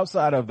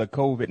 Outside of the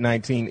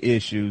COVID-19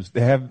 issues,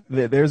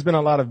 there's been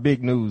a lot of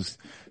big news,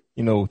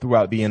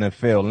 throughout the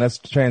NFL. And let's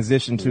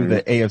transition to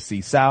the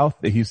AFC South,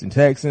 the Houston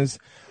Texans.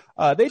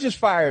 They just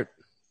fired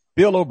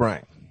Bill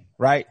O'Brien,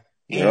 right?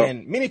 Yep.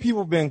 And many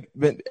people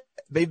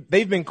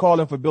they've been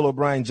calling for Bill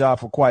O'Brien's job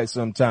for quite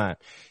some time.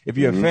 If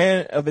you're a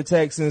fan of the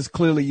Texans,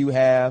 clearly you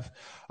have.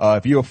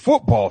 If you're a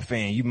football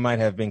fan, you might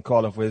have been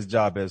calling for his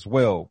job as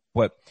well.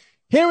 But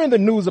hearing the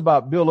news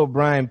about Bill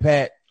O'Brien,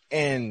 Pat,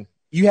 and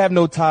you have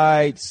no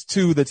ties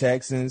to the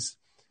Texans.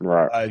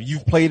 Right.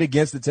 You've played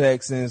against the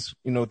Texans,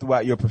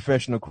 throughout your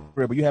professional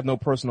career, but you have no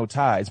personal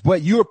ties.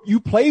 But you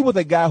play with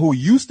a guy who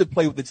used to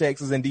play with the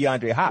Texans and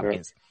DeAndre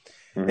Hopkins.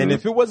 Yeah. And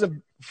if it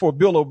wasn't for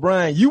Bill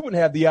O'Brien, you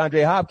wouldn't have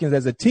DeAndre Hopkins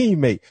as a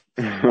teammate.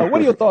 What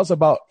are your thoughts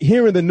about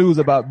hearing the news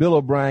about Bill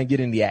O'Brien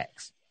getting the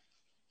axe?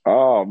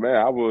 Oh, man,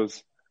 I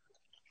was,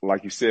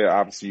 like you said,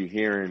 obviously you're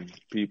hearing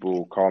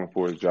people calling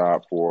for his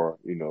job for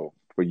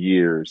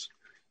years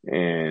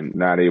and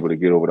not able to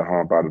get over the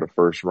hump out of the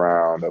first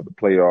round of the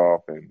playoff,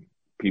 and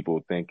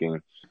people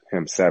thinking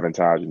him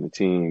sabotaging the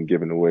team,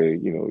 giving away,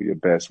 your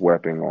best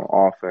weapon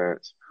on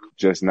offense,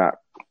 just not,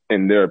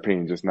 in their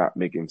opinion, just not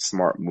making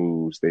smart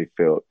moves they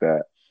felt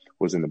that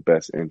was in the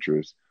best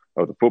interest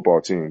of the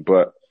football team.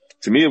 But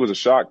to me, it was a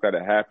shock that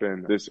it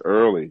happened this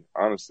early,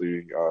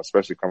 honestly,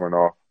 especially coming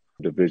off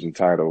division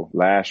title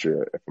last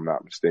year, if I'm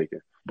not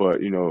mistaken. But,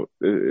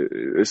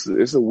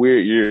 it's a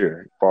weird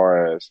year as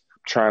far as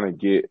trying to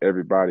get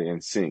everybody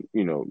in sync,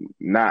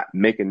 not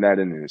making that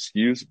an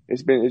excuse.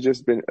 It's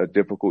just been a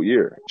difficult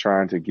year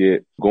trying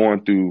to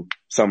going through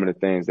some of the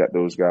things that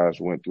those guys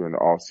went through in the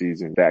off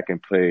season that can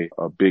play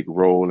a big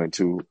role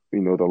into, the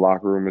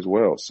locker room as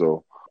well.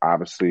 So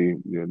obviously,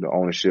 the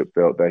ownership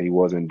felt that he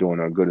wasn't doing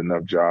a good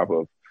enough job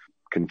of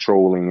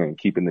controlling and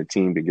keeping the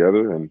team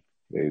together, and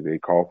they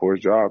called for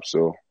his job.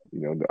 So,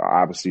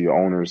 obviously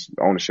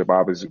ownership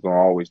obviously going to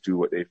always do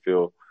what they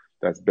feel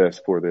that's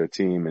best for their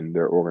team and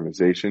their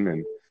organization,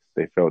 and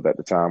they felt that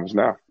the time was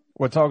now.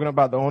 We're talking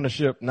about the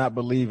ownership not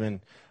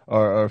believing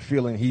or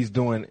feeling he's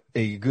doing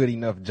a good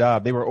enough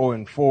job. They were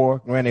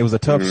 0-4. Granted, it was a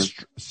tough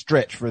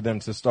stretch for them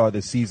to start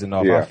the season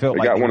off. Yeah, I felt they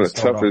like got they one of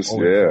the toughest.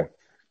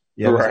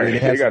 Yeah, right.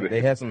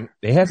 They had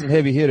some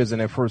heavy hitters in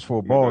their first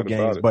 4 ball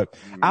games. But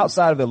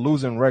outside of the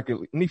losing record,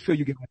 let me feel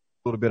you get a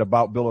little bit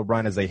about Bill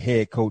O'Brien as a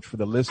head coach for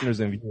the listeners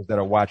and viewers that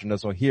are watching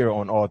us on here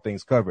on All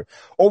Things Covered.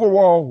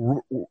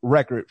 Overall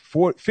record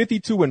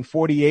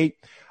 52-48.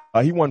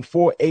 He won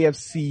 4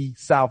 AFC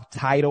South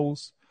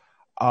titles.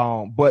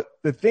 But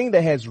the thing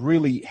that has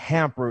really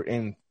hampered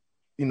and,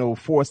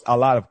 forced a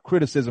lot of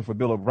criticism for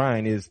Bill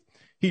O'Brien is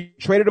he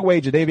traded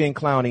away Jadeveon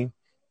Clowney,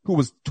 who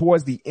was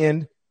towards the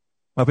end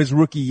of his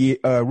rookie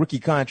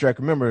contract.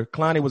 Remember,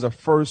 Clowney was the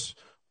first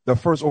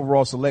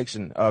overall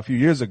selection a few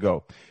years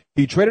ago.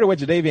 He traded away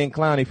Jadeveon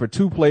Clowney for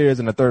 2 players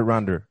and a 3rd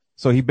rounder.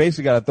 So he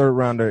basically got a 3rd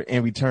rounder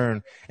in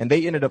return, and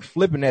they ended up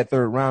flipping that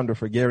 3rd rounder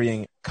for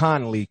Gary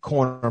Conley,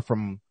 corner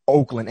from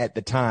Oakland at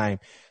the time.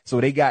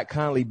 So they got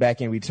Conley back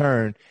in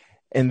return.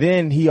 And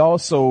then he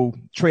also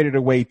traded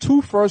away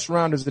 2 first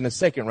rounders and a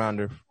 2nd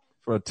rounder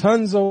for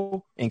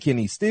Tunzo and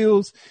Kenny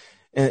Stills,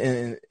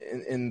 and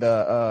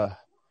the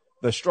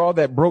straw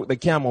that broke the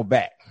camel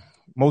back.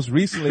 Most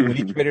recently, when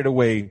he traded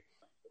away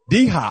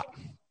D-Hop,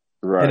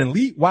 right, an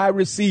elite wide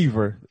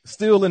receiver,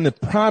 still in the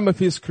prime of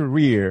his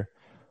career,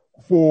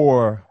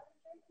 for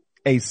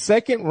a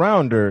 2nd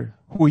rounder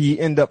who he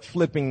ended up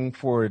flipping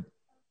for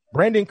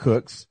Brandon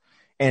Cooks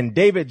and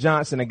David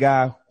Johnson, a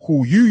guy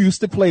who you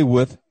used to play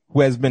with,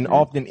 who has been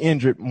often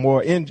injured,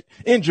 more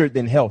injured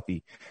than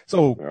healthy.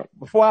 So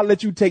before I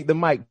let you take the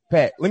mic,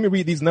 Pat, let me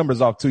read these numbers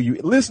off to you.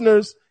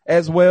 Listeners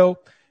as well,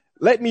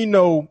 let me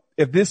know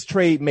if this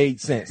trade made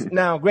sense.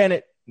 Now,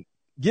 granted,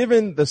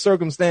 given the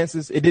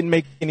circumstances, it didn't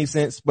make any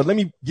sense, but let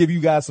me give you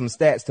guys some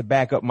stats to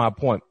back up my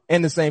point,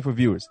 and the same for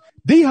viewers.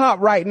 D-Hop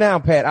right now,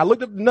 Pat, I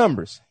looked up the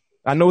numbers.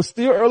 I know it's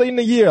still early in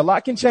the year. A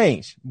lot can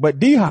change, but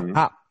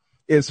D-Hop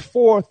is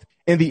 4th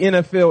in the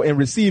NFL in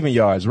receiving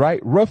yards, right?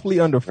 Roughly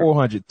under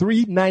 400,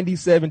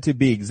 397 to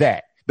be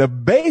exact.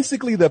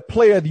 Basically the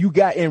player you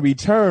got in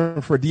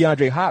return for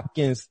DeAndre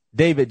Hopkins,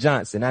 David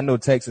Johnson. I know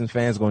Texans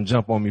fans going to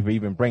jump on me for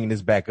even bringing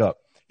this back up.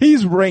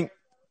 He's ranked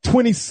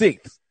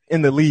 26th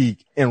in the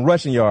league in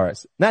rushing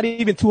yards, not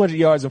even 200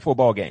 yards in 4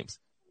 ball games,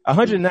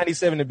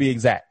 197 to be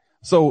exact.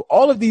 So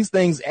all of these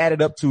things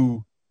added up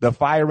to the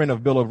firing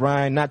of Bill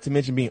O'Brien, not to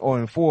mention being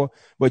 0-4.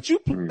 But you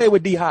play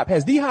with D-Hop.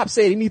 Has D-Hop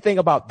said anything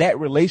about that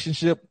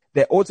relationship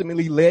that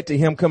ultimately led to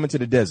him coming to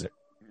the desert?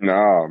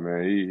 No,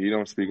 man, he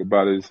don't speak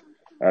about his,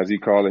 as he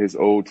called it, his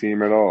old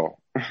team at all.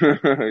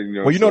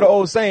 Well, you know the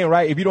old saying,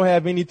 right? If you don't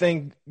have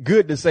anything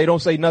good to say,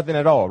 don't say nothing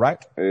at all,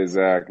 right?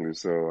 Exactly.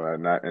 So,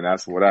 and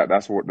that's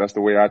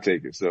the way I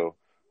take it. So,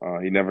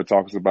 he never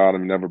talks about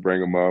him, never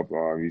bring him up.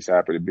 He's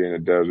happy to be in the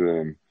desert,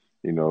 and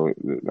you know,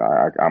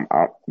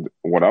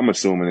 what I'm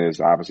assuming is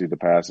obviously the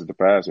past is the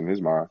past in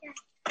his mind.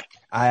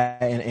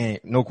 And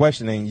no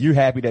question, and you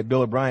happy that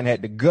Bill O'Brien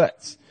had the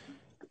guts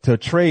to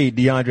trade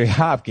DeAndre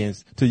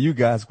Hopkins to you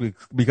guys,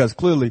 because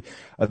clearly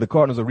the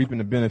Cardinals are reaping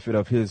the benefit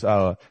of his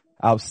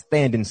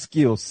outstanding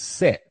skill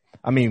set.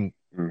 I mean,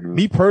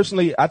 me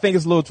personally, I think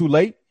it's a little too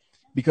late,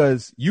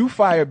 because you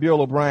fire Bill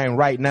O'Brien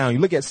right now. You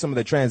look at some of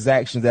the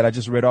transactions that I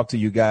just read off to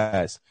you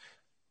guys.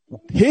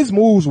 His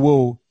moves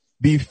will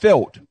be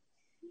felt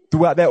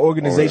throughout that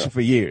organization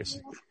for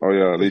years. Oh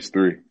yeah, at least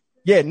 3.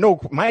 Yeah, no,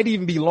 might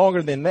even be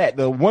longer than that.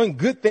 The one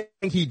good thing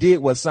he did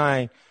was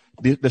sign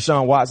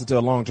Deshaun Watson to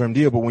a long-term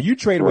deal. But when you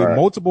trade away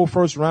multiple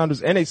first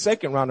rounders and a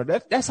second rounder,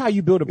 that's how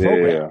you build a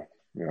program.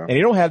 Yeah. And they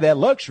don't have that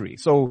luxury.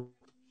 So,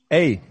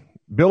 hey,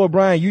 Bill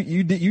O'Brien,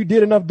 you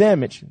did enough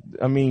damage.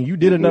 I mean, you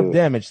did enough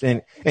damage,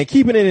 and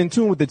keeping it in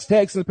tune with the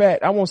Texans,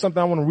 Pat. I want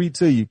to read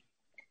to you.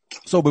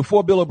 So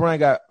before Bill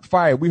O'Brien got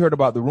fired, we heard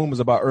about the rumors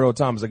about Earl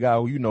Thomas, a guy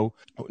who you know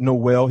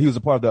well. He was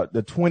a part of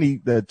the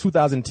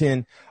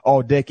 2010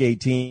 All-Decade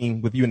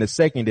team with you in the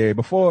secondary.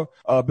 Before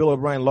Bill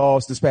O'Brien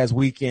lost this past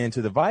weekend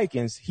to the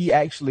Vikings, he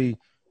actually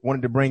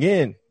wanted to bring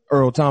in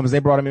Earl Thomas. They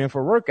brought him in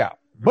for a workout,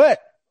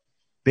 but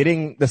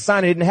the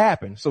signing didn't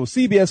happen. So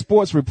CBS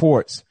Sports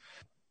reports,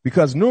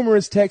 because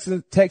numerous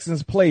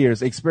Texans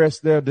players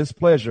expressed their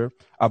displeasure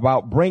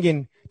about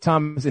bringing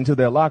Thomas into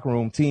their locker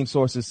room, team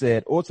sources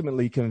said,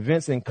 ultimately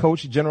convincing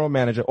coach, general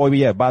manager. Oh,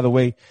 yeah, by the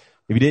way,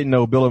 if you didn't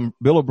know, Bill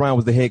O'Brien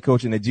was the head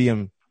coach and the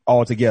GM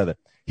altogether.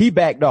 He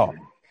backed off.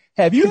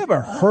 Have you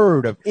ever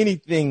heard of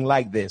anything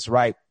like this,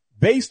 right?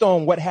 Based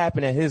on what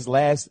happened at his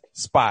last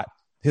spot,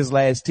 his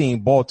last team,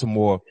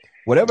 Baltimore,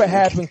 whatever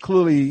happened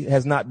clearly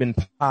has not been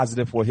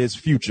positive for his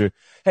future.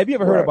 Have you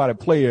ever heard about a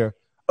player?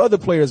 Other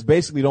players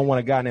basically don't want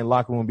a guy in their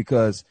locker room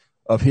because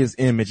of his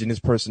image and his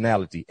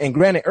personality. And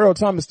granted, Earl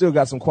Thomas still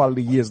got some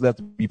quality years left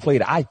to be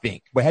played, I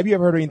think. But have you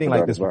ever heard anything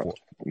like this before?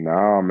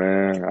 No,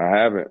 man, I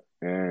haven't.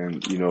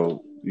 And,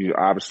 you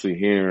obviously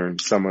hearing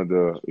some of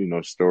the,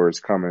 stories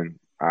coming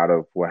out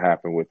of what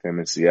happened with him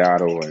in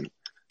Seattle and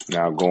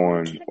now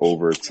going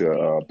over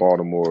to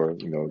Baltimore,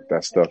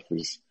 that stuff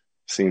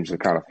seems to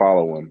kind of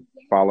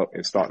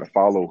starting to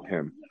follow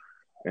him.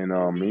 And,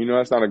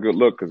 that's not a good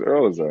look, because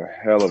Earl is a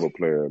hell of a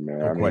player, man.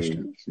 No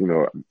question.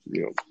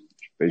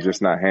 They're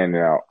just not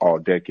handing out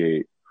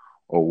All-Decade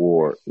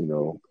award.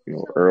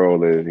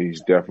 Earl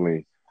he's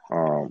definitely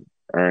earned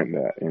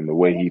that. And the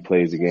way he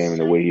plays the game and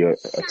the way he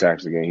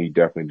attacks the game, he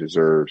definitely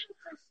deserves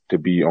to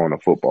be on a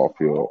football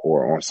field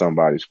or on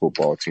somebody's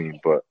football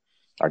team. But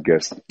I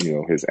guess,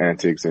 his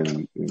antics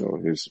and,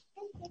 his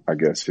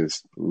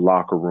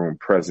locker room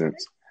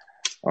presence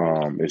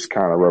is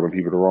kind of rubbing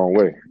people the wrong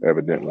way,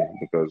 evidently,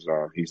 because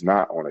he's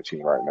not on a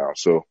team right now.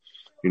 So,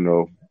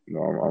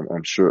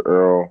 I'm sure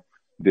Earl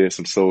did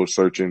some soul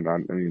searching. I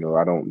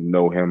don't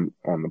know him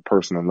on the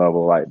personal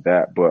level like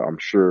that, but I'm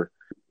sure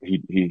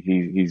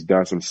he's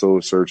done some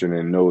soul searching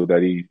and know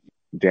that he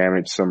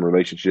damaged some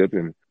relationship,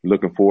 and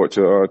looking forward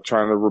to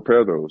trying to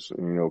repair those.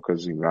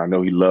 Because I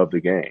know he loved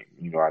the game.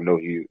 I know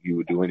he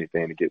would do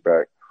anything to get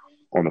back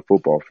on the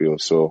football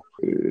field. So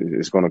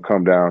it's going to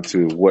come down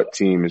to what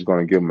team is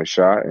going to give him a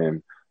shot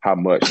and how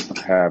much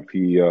have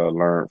he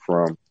learned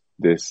from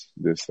this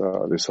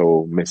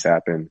whole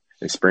mishap and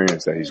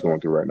experience that he's going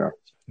through right now.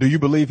 Do you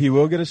believe he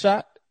will get a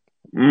shot?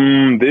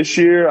 This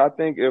year, I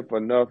think if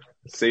enough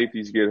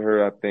safeties get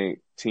hurt, I think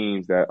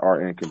teams that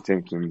are in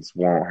contentions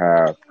won't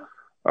have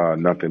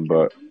nothing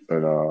but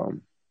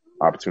an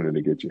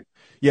opportunity to get you.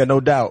 Yeah,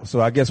 no doubt.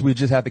 So I guess we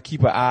just have to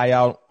keep an eye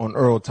out on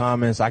Earl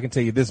Thomas. I can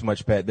tell you this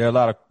much, Pat. There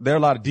are a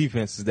lot of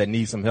defenses that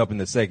need some help in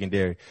the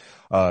secondary.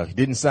 He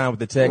didn't sign with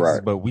the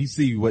Texans, but we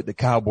see what the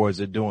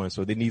Cowboys are doing,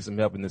 so they need some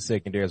help in the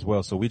secondary as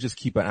well. So we just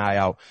keep an eye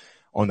out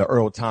on the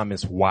Earl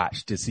Thomas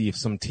watch to see if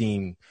some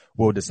team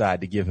will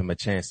decide to give him a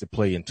chance to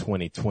play in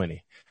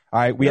 2020. All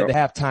right, we at the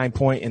halftime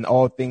point in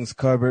All Things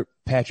Covered.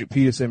 Patrick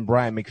Peterson,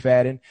 Brian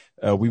McFadden.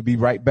 We'll be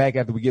right back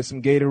after we get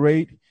some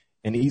Gatorade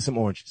and eat some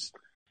oranges.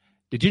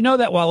 Did you know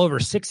that while over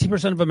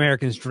 60% of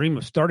Americans dream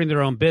of starting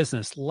their own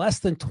business, less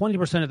than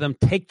 20% of them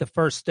take the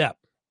first step?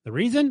 The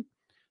reason?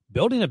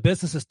 Building a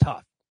business is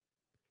tough.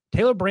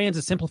 Taylor Brands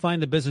is simplifying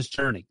the business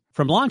journey.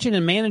 From launching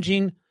and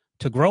managing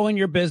to growing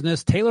your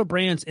business, Taylor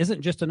Brands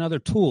isn't just another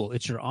tool.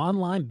 It's your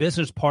online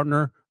business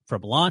partner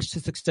from launch to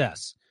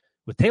success.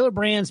 With Taylor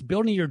Brands,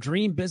 building your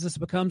dream business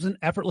becomes an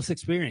effortless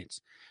experience.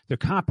 Their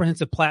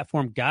comprehensive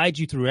platform guides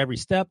you through every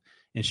step,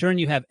 ensuring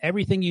you have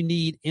everything you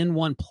need in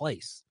one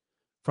place.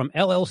 From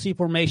LLC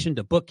formation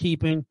to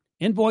bookkeeping,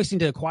 invoicing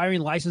to acquiring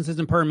licenses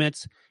and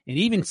permits, and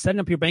even setting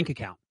up your bank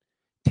account,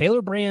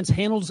 Taylor Brands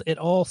handles it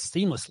all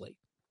seamlessly.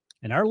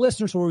 And our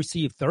listeners will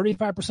receive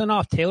 35%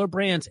 off Taylor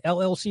Brands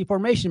LLC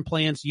formation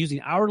plans using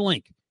our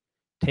link,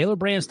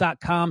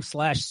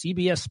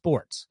 taylorbrands.com/CBS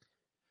Sports.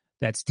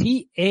 That's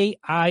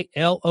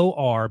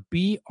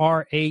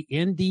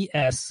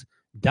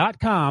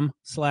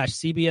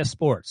TaylorBrands.com/CBS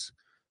Sports.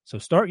 So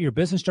start your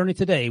business journey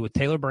today with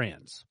Taylor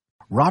Brands.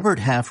 Robert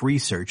Half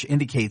research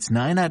indicates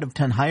 9 out of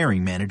 10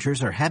 hiring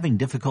managers are having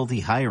difficulty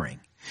hiring.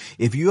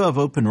 If you have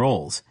open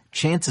roles,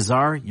 chances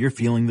are you're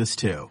feeling this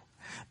too.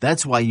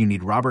 That's why you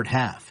need Robert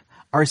Half.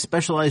 Our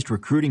specialized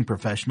recruiting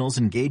professionals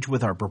engage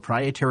with our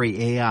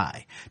proprietary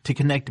AI to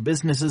connect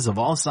businesses of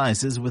all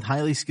sizes with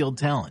highly skilled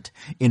talent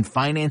in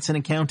finance and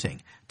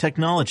accounting,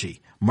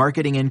 technology,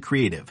 marketing and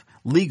creative,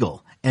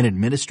 legal, and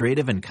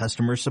administrative and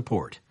customer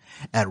support.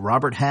 At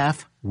Robert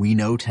Half, we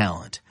know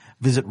talent.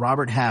 Visit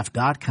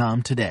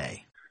roberthalf.com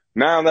today.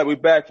 Now that we're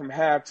back from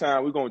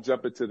halftime, we're going to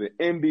jump into the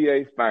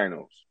NBA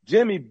Finals.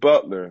 Jimmy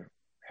Butler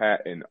had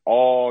an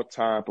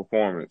all-time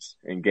performance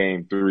in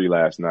Game 3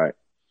 last night.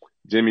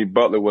 Jimmy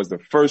Butler was the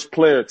first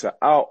player to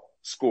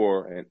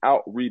outscore and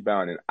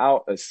out-rebound and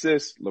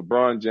out-assist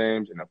LeBron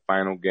James in a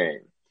final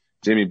game.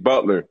 Jimmy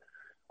Butler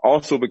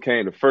also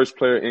became the first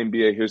player in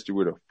NBA history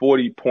with a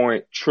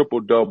 40-point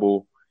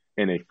triple-double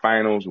in a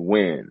finals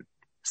win.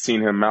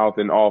 Seen him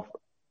mouthing off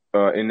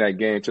in that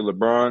game to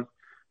LeBron,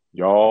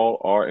 y'all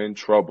are in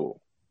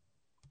trouble.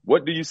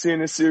 What do you see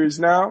in this series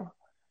now?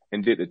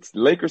 And did the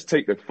Lakers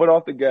take their foot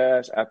off the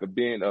gas after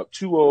being up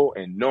 2-0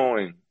 and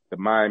knowing the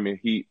Miami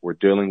Heat were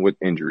dealing with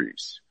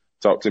injuries?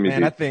 Talk to me, man.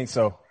 D. I think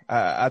so.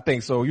 I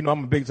think so. You know,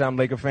 I'm a big time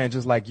Laker fan,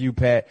 just like you,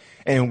 Pat.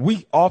 And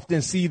we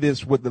often see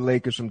this with the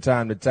Lakers from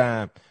time to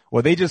time,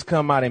 where they just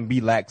come out and be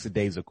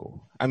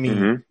lackadaisical. I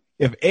mean,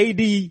 if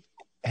AD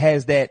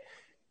has that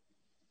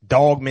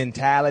dog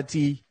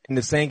mentality, and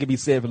the same can be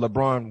said for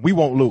LeBron, we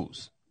won't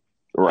lose.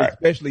 Right.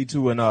 Especially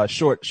to an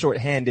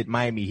short-handed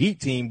Miami Heat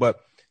team, but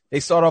they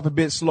start off a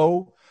bit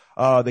slow.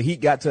 The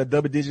Heat got to a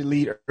double-digit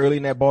lead early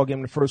in that ballgame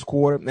in the first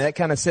quarter, and that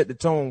kind of set the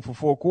tone for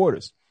 4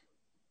 quarters.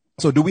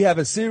 So do we have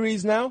a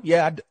series now?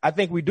 Yeah, I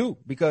think we do,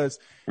 because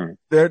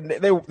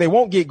they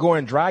won't get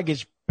Goran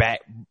Dragic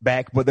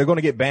back, but they're going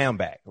to get Bam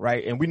back,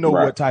 right? And we know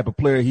what type of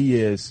player he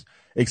is,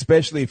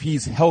 especially if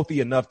he's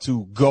healthy enough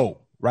to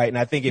go, right? And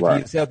I think if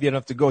he's healthy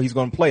enough to go, he's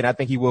going to play, and I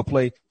think he will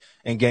play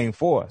in Game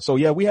 4. So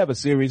yeah, we have a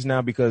series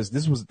now, because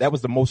that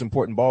was the most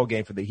important ball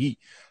game for the Heat.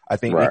 I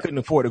think they couldn't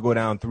afford to go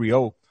down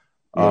 3-0.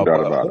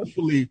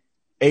 Hopefully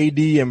AD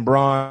and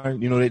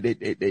Bron, you know,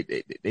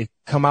 they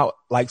come out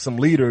like some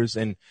leaders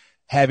and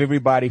have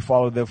everybody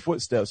follow their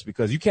footsteps,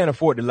 because you can't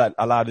afford to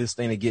allow this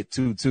thing to get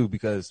 2-2,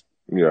 because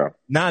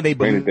now they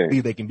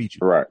believe they can beat you.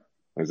 Right.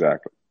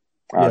 Exactly.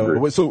 I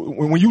agree. So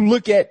when you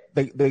look at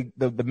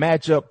the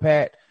matchup,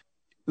 Pat,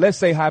 let's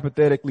say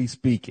hypothetically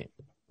speaking,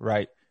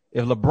 right?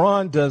 If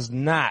LeBron does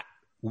not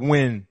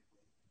win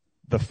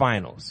the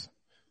finals,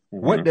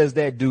 what does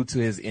that do to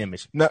his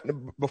image? Now,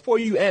 before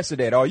you answer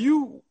that, are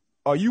you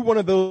one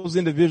of those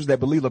individuals that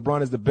believe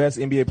LeBron is the best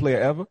NBA player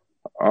ever?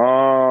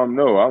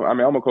 No. I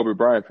mean, I'm a Kobe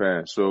Bryant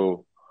fan,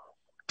 so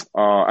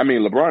I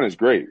mean, LeBron is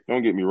great.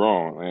 Don't get me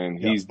wrong, and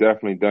he's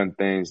definitely done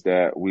things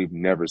that we've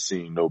never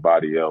seen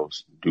nobody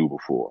else do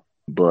before.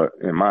 But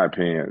in my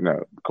opinion,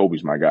 no,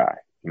 Kobe's my guy.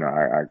 You know,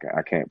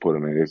 I can't put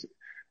him in this.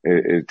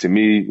 To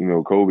me, you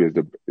know,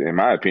 in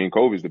my opinion,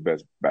 Kobe is the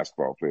best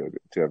basketball player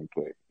to ever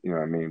play. You know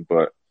what I mean?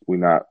 But we're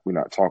not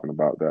talking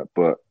about that.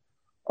 But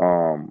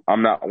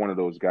I'm not one of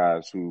those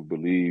guys who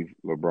believe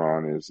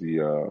LeBron is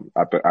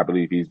I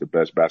believe he's the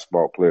best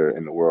basketball player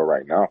in the world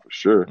right now, for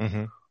sure.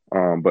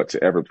 But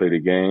to ever play the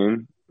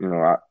game, you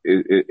know,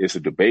 it's a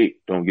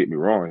debate. Don't get me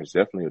wrong. It's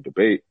definitely a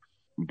debate.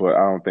 But I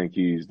don't think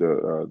he's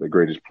the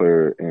greatest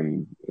player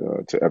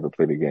to ever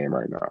play the game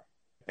right now.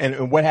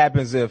 And what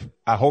happens if,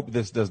 I hope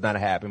this does not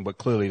happen, but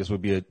clearly this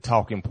would be a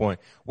talking point.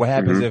 What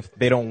happens if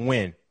they don't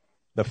win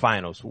the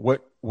finals?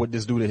 What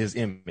does do to his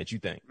image, you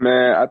think?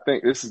 Man, I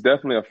think this is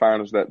definitely a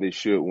finals that they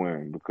should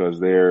win, because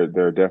they're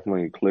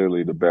definitely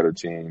clearly the better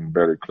team,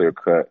 better clear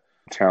cut,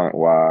 talent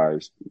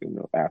wise, you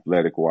know,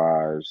 athletic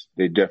wise.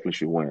 They definitely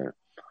should win.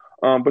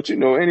 But you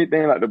know,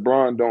 anything like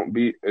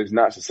LeBron is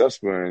not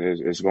successful,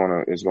 and is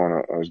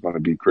gonna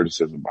be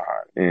criticism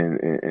behind.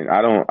 And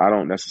I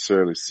don't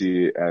necessarily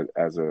see it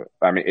as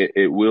I mean,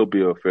 it will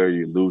be a failure,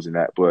 you losing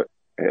that, but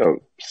hell,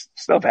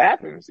 stuff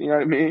happens. You know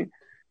what I mean?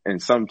 And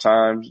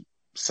sometimes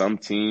some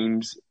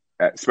teams,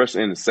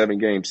 especially in a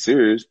 7-game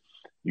series,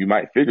 you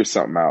might figure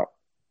something out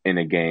in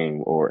a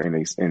game or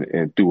in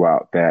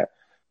throughout that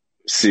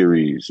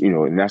series. You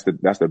know, and that's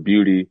the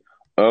beauty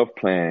of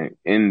playing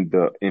in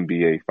the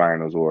NBA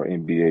finals or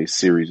NBA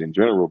series in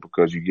general,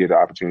 because you get the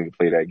opportunity to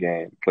play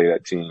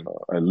that team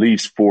at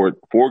least four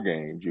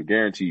games. You're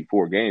guaranteed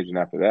 4 games. And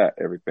after that,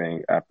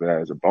 everything after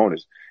that is a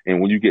bonus.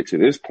 And when you get to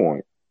this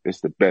point,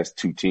 it's the best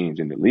 2 teams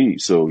in the league.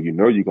 So, you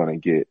know, you're going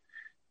to get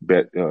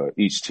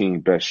each team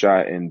best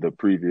shot in the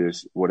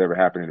previous, whatever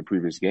happened in the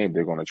previous game,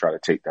 they're going to try to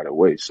take that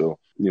away. So,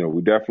 you know,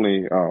 we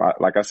definitely,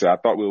 like I said, I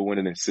thought we were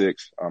winning in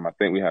 6. I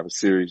think we have a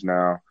series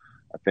now.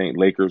 I think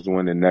Lakers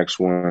win the next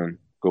one,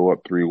 go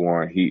up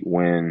 3-1. Heat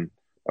win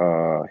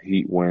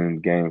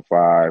Game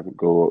 5.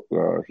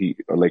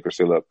 Lakers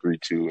still up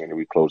 3-2, and then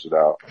we close it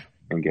out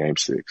in Game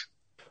 6.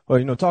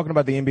 Well, talking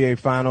about the NBA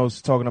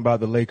Finals, talking about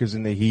the Lakers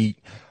and the Heat,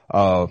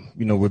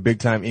 we're big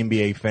time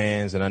NBA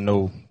fans, and I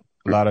know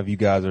a lot of you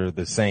guys are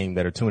the same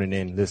that are tuning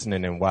in,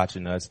 listening, and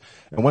watching us.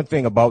 And one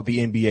thing about the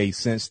NBA,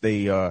 since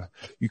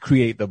you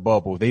create the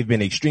bubble, they've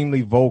been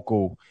extremely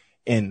vocal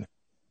in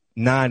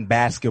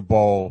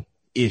non-basketball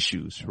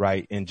issues,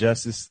 right?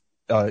 Injustice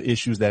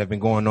issues that have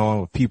been going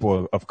on with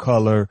people of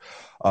color,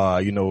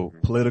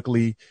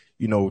 politically,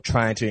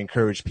 trying to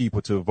encourage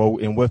people to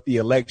vote. And with the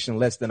election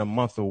less than a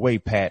month away,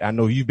 Pat, I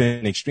know you've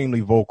been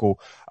extremely vocal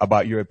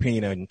about your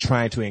opinion and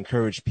trying to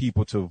encourage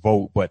people to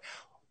vote. But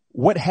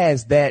what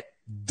has that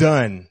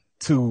done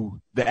to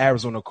the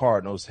Arizona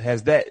Cardinals?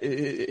 Has that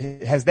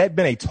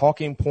been a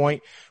talking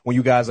point when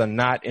you guys are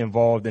not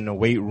involved in the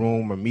weight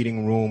room or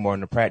meeting room or in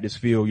the practice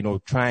field,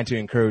 trying to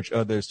encourage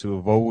others to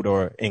vote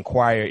or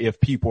inquire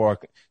if people are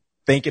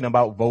thinking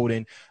about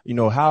voting?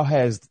 How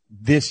has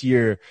this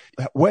year,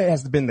 what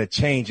has been the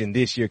change in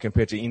this year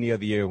compared to any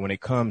other year when it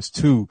comes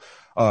to,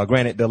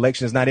 granted, the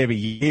election is not every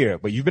year,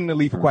 but you've been in the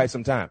league for quite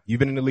some time. You've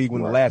been in the league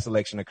when the last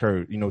election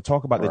occurred.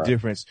 Talk about the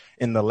difference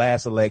in the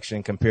last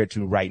election compared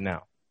to right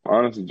now.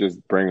 Honestly,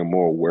 just bringing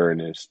more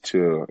awareness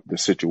to the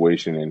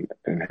situation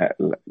and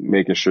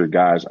making sure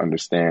guys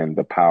understand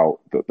the power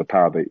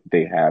that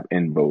they have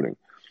in voting.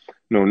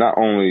 Not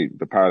only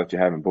the power that you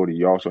have in voting,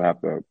 you also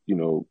have to,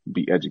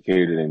 be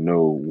educated and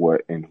know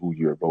what and who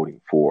you're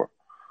voting for.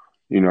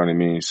 You know what I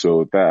mean?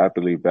 So that, I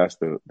believe that's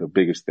the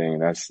biggest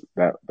thing. I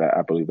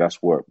believe that's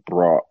what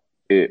brought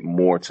it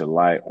more to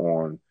light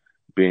on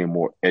being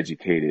more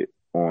educated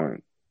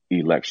on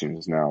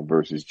elections now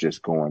versus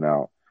just going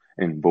out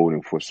and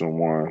voting for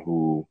someone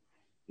who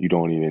you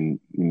don't even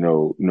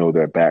know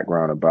their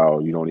background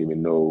about. You don't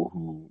even know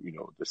who,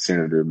 the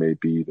senator may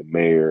be, the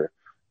mayor,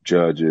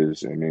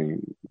 judges. I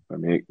mean,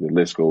 the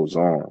list goes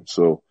on.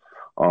 So,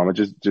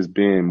 just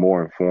being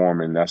more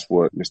informed, and that's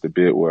what Mr.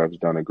 Bidwell has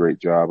done a great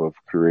job of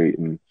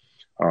creating,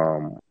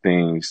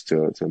 things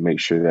to make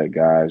sure that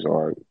guys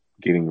are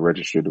getting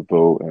registered to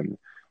vote and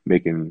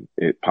making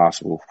it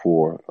possible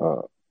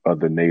for,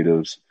 other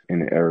natives in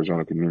the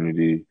Arizona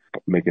community,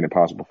 making it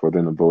possible for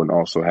them to vote, and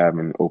also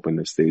having opened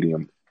the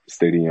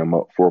stadium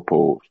up for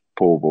poll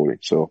voting.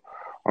 So,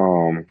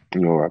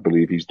 I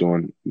believe he's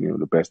doing,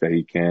 the best that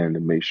he can to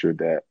make sure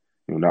that,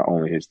 not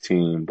only his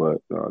team,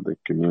 but the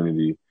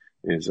community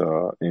is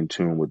in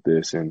tune with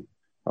this, and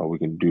we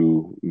can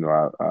do,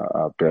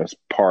 our best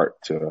part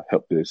to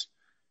help this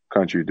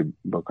country to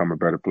become a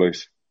better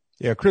place.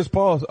 Yeah, Chris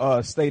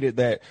Paul stated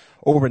that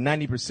over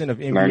 90% of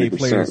NBA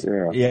players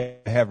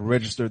have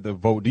registered to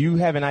vote. Do you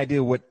have an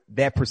idea what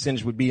that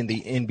percentage would be in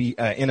the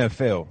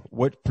NFL?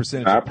 What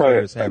percentage of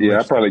players have registered?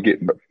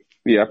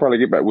 I'll probably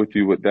get back with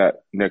you with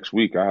that next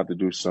week. I have to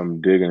do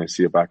some digging and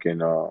see if I can,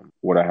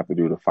 what I have to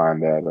do to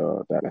find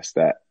that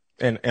stat.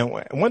 And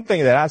one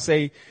thing that I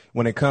say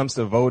when it comes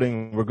to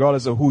voting,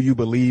 regardless of who you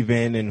believe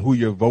in and who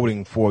you're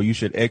voting for, you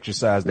should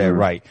exercise that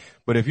right.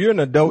 But if you're an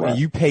adult and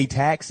you pay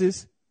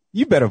taxes,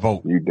 you better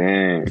vote. You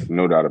damn,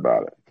 no doubt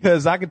about it.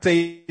 Because I can tell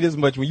you this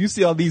much. When you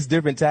see all these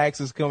different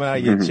taxes coming out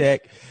of your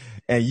check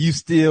and you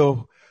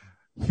still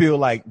feel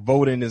like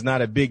voting is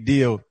not a big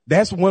deal,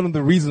 that's one of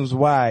the reasons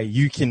why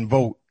you can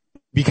vote,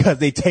 because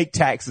they take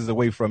taxes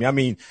away from you. I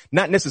mean,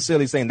 not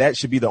necessarily saying that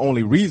should be the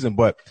only reason,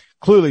 but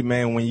clearly,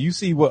 man, when you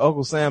see what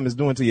Uncle Sam is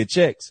doing to your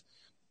checks,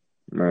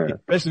 man,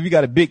 especially if you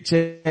got a big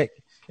check,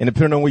 and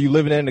depending on where you're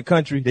living at in the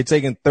country, they're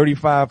taking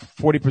 35,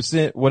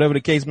 40%, whatever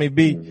the case may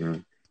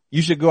be.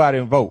 You should go out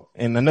and vote.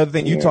 And another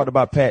thing you talked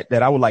about, Pat,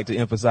 that I would like to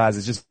emphasize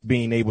is just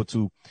being able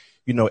to,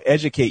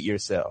 educate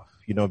yourself,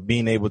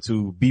 being able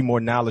to be more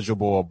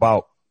knowledgeable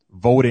about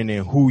voting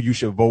and who you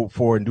should vote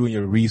for and doing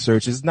your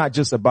research. It's not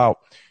just about,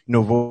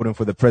 voting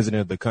for the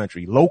president of the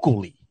country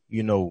locally,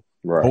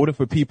 voting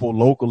for people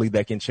locally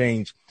that can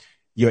change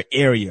your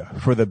area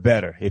for the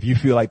better. If you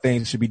feel like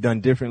things should be done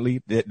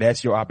differently,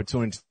 that's your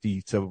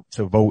opportunity to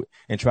vote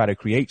and try to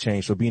create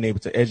change. So being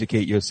able to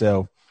educate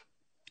yourself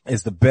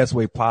is the best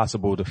way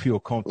possible to feel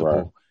comfortable.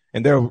 Right.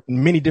 And there are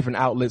many different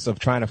outlets of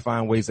trying to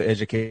find ways to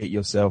educate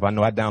yourself. I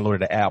know I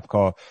downloaded an app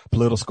called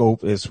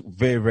Politiscope. It's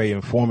very, very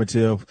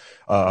informative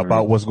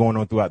about what's going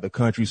on throughout the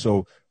country.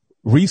 So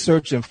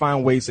research and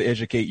find ways to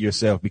educate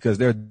yourself, because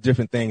there are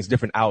different things,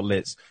 different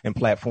outlets and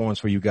platforms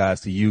for you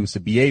guys to use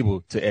to be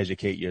able to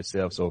educate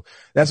yourself. So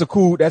that's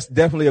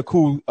definitely a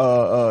cool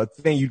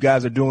thing you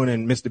guys are doing,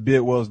 and Mr.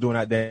 Bidwell is doing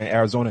out there in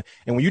Arizona.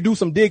 And when you do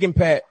some digging,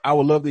 Pat, I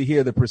would love to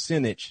hear the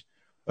percentage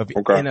of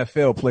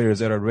NFL players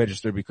that are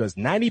registered, because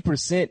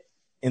 90%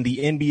 in the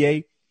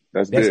NBA,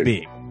 that's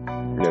big.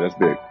 Yeah, that's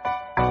big.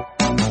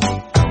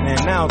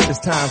 And now it's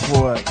time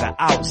for the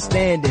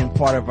outstanding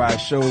part of our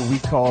show. We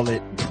call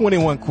it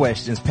 21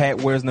 questions.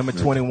 Pat, where's number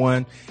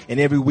 21? And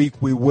every week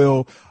we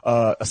will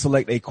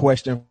select a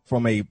question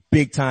from a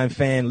big time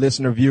fan,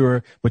 listener,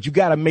 viewer, but you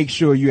got to make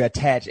sure you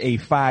attach a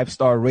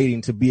 5-star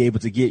rating to be able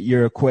to get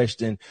your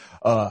question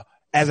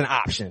as an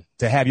option,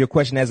 to have your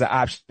question as an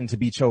option to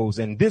be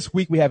chosen. This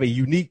week we have a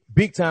unique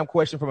big time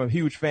question from a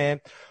huge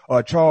fan,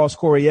 Charles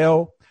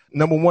Coriel.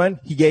 Number one,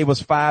 he gave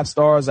us 5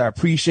 stars. I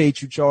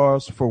appreciate you,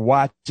 Charles, for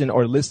watching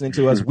or listening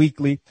to us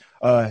weekly.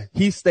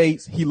 He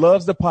states he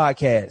loves the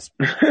podcast.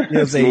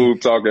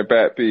 Smooth talking,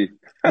 Pat P.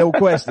 No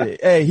question.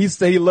 Hey,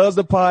 he loves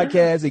the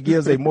podcast. It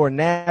gives a more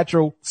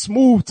natural,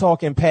 smooth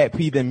talking Pat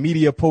P than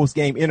media post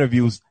game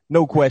interviews.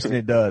 No question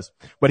it does.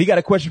 But he got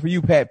a question for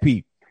you, Pat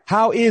P.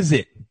 How is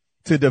it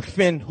to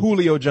defend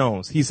Julio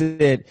Jones? He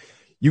said,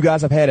 you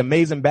guys have had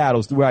amazing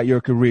battles throughout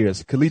your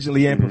careers,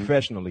 collegiately and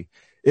professionally.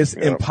 It's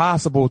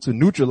impossible to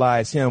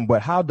neutralize him,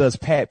 but how does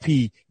Pat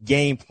P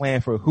game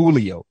plan for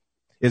Julio?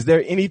 Is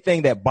there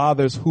anything that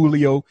bothers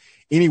Julio?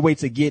 Any way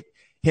to get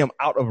him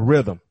out of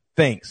rhythm?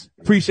 Thanks.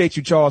 Appreciate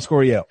you, Charles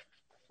Coriel.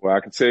 Well, I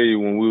can tell you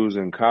when we was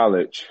in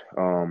college,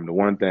 the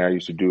one thing I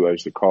used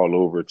to call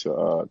over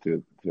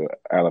to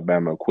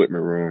Alabama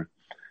equipment room.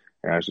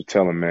 And I used to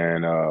tell him,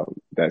 man,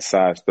 that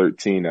size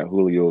 13 that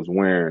Julio is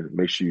wearing,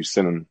 make sure you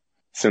send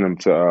him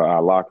to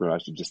our locker room. I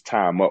should just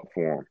tie him up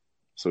for him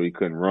so he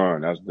couldn't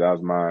run. That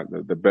was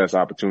the best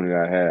opportunity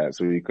I had.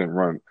 So he couldn't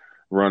run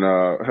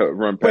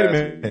past. Wait a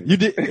minute. You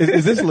did,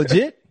 is this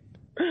legit?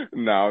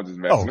 No, I was just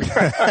messing.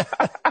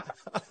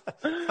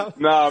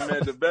 Nah,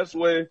 man, the best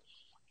way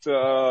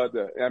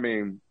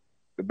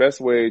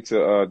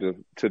to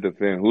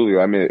defend Julio,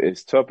 I mean,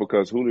 it's tough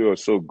because Julio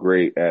is so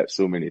great at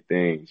so many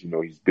things. You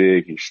know, he's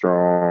big, he's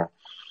strong,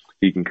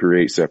 he can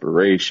create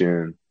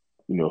separation,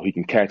 you know, he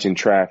can catch in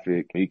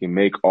traffic, he can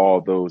make all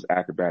those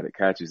acrobatic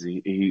catches.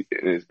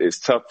 It's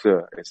tough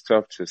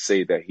to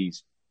say that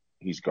he's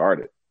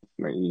guarded.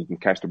 Like, he can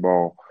catch the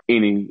ball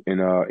any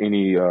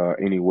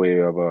way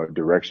of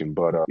direction,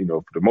 but you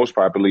know, for the most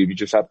part, I believe you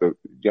have to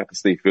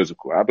stay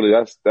physical. I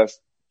believe that's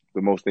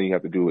the most thing you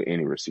have to do with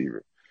any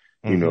receiver.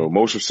 You know,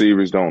 most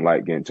receivers don't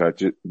like getting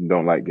touched. I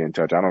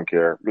don't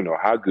care, you know,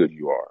 how good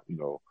you are. You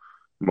know,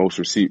 most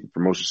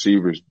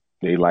receivers,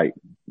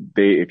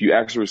 if you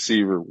ask a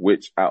receiver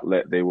which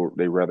outlet they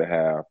rather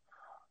have,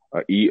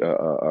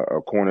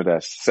 a corner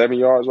that's 7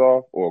 yards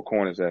off or a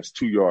corner that's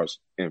 2 yards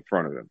in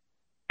front of them.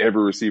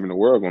 Every receiver in the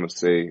world going to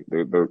say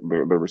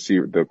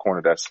the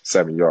corner that's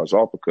 7 yards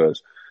off,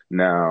 because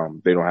now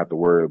they don't have to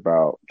worry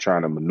about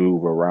trying to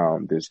maneuver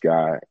around this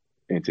guy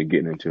into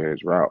getting into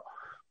his route.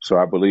 So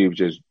I believe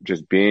just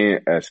being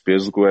as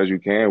physical as you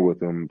can with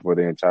him for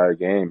the entire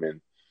game,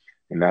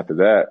 and after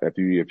that,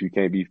 if you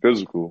can't be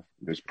physical,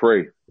 just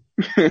pray.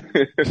 Hey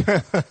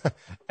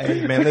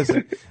man,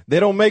 listen,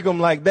 they don't make them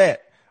like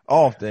that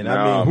often. No,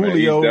 I mean,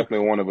 Julio, he's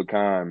definitely one of a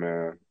kind,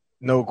 man.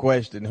 No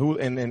question.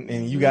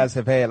 And you guys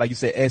have had, like you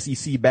said,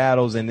 SEC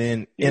battles and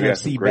then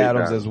NFC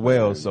battles as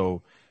well. Man.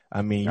 So,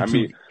 I mean,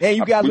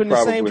 you guys were in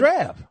the same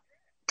draft.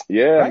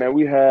 Yeah, right? Man,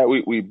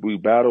 we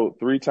battled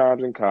 3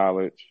 times in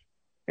college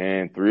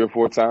and 3 or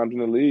 4 times in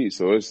the league.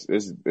 So it's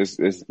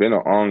been an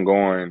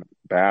ongoing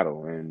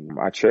battle, and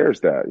I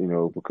cherish that, you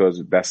know,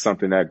 because that's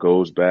something that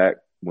goes back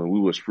when we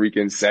was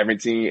freaking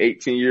 17,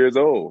 18 years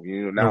old.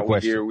 You know, now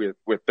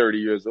we're 30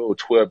 years old,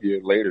 12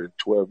 years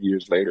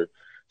later.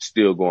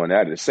 Still going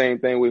at it. The same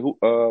thing with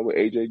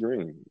AJ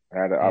Green. I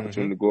had the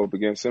opportunity to go up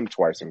against him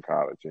twice in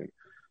college,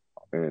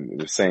 and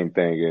the same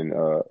thing in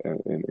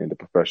the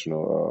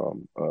professional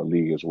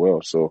league as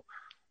well. So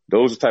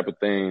those are the type of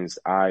things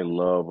I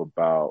love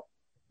about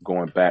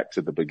going back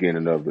to the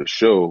beginning of the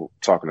show,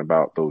 talking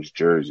about those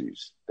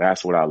jerseys.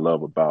 That's what I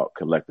love about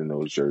collecting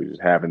those jerseys,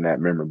 having that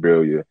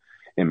memorabilia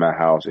in my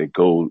house. It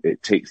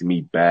takes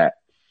me back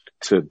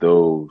to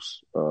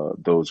those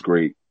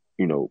great,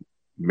 you know,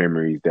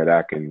 memories that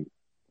I can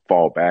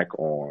fall back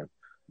on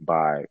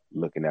by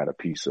looking at a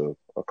piece of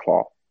a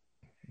cloth.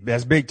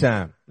 That's big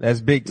time.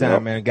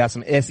 Yep. Man. Got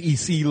some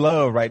SEC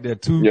love right there.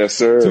 Yes,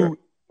 sir. 2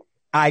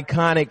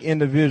 iconic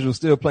individuals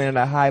still playing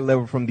at a high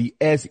level from the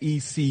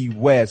SEC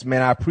West.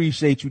 Man, I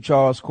appreciate you,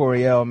 Charles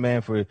Coriel,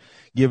 man, for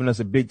giving us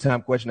a big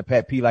time question to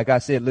Pat P. Like I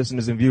said,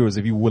 listeners and viewers,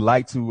 if you would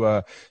like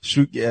to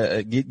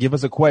give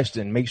us a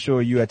question, make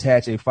sure you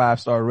attach a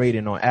 5-star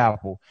rating on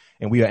Apple,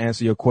 and we'll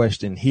answer your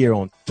question here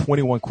on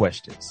 21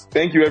 Questions.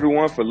 Thank you,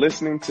 everyone, for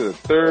listening to the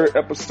 3rd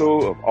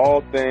episode of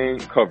All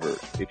Things Covered.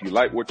 If you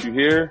like what you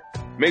hear,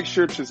 make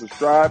sure to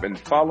subscribe and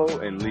follow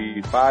and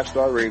leave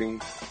 5-star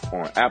ratings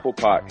on Apple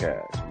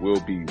Podcasts.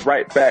 We'll be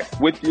right back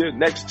with you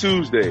next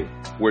Tuesday,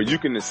 where you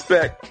can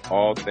expect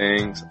All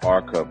Things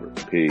Are Covered.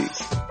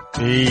 Peace.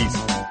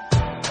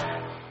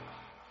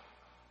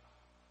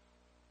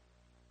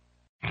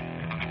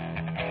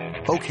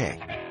 Okay,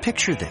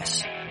 picture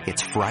this.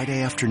 It's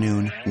Friday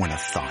afternoon when a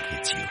thought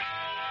hits you.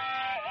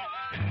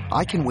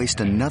 I can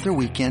waste another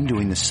weekend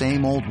doing the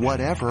same old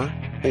whatever,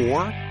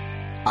 or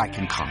I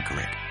can conquer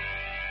it.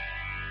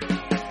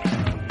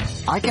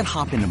 I can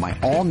hop into my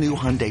all-new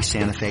Hyundai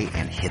Santa Fe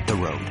and hit the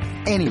road.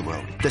 Any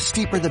road. The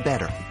steeper the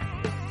better.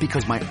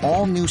 Because my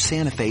all-new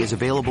Santa Fe is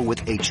available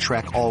with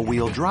H-Track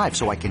all-wheel drive,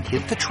 so I can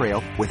hit the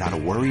trail without a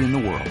worry in the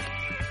world.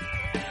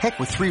 Heck,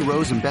 with 3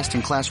 rows and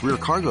best-in-class rear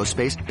cargo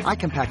space, I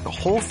can pack the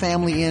whole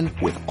family in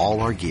with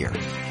all our gear.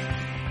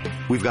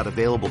 We've got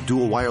available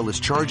dual wireless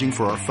charging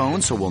for our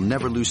phones, so we'll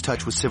never lose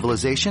touch with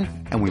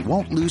civilization, and we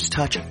won't lose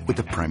touch with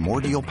the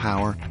primordial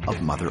power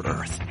of Mother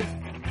Earth.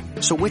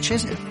 So which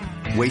is it?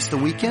 Waste the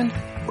weekend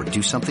or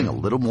do something a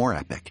little more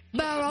epic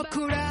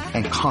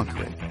and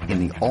conquer it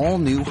in the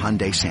all-new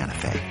Hyundai Santa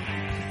Fe.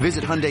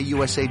 Visit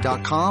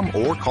HyundaiUSA.com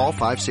or call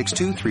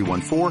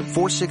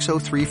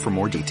 562-314-4603 for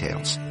more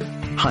details.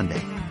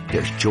 Hyundai,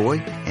 there's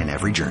joy in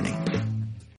every journey.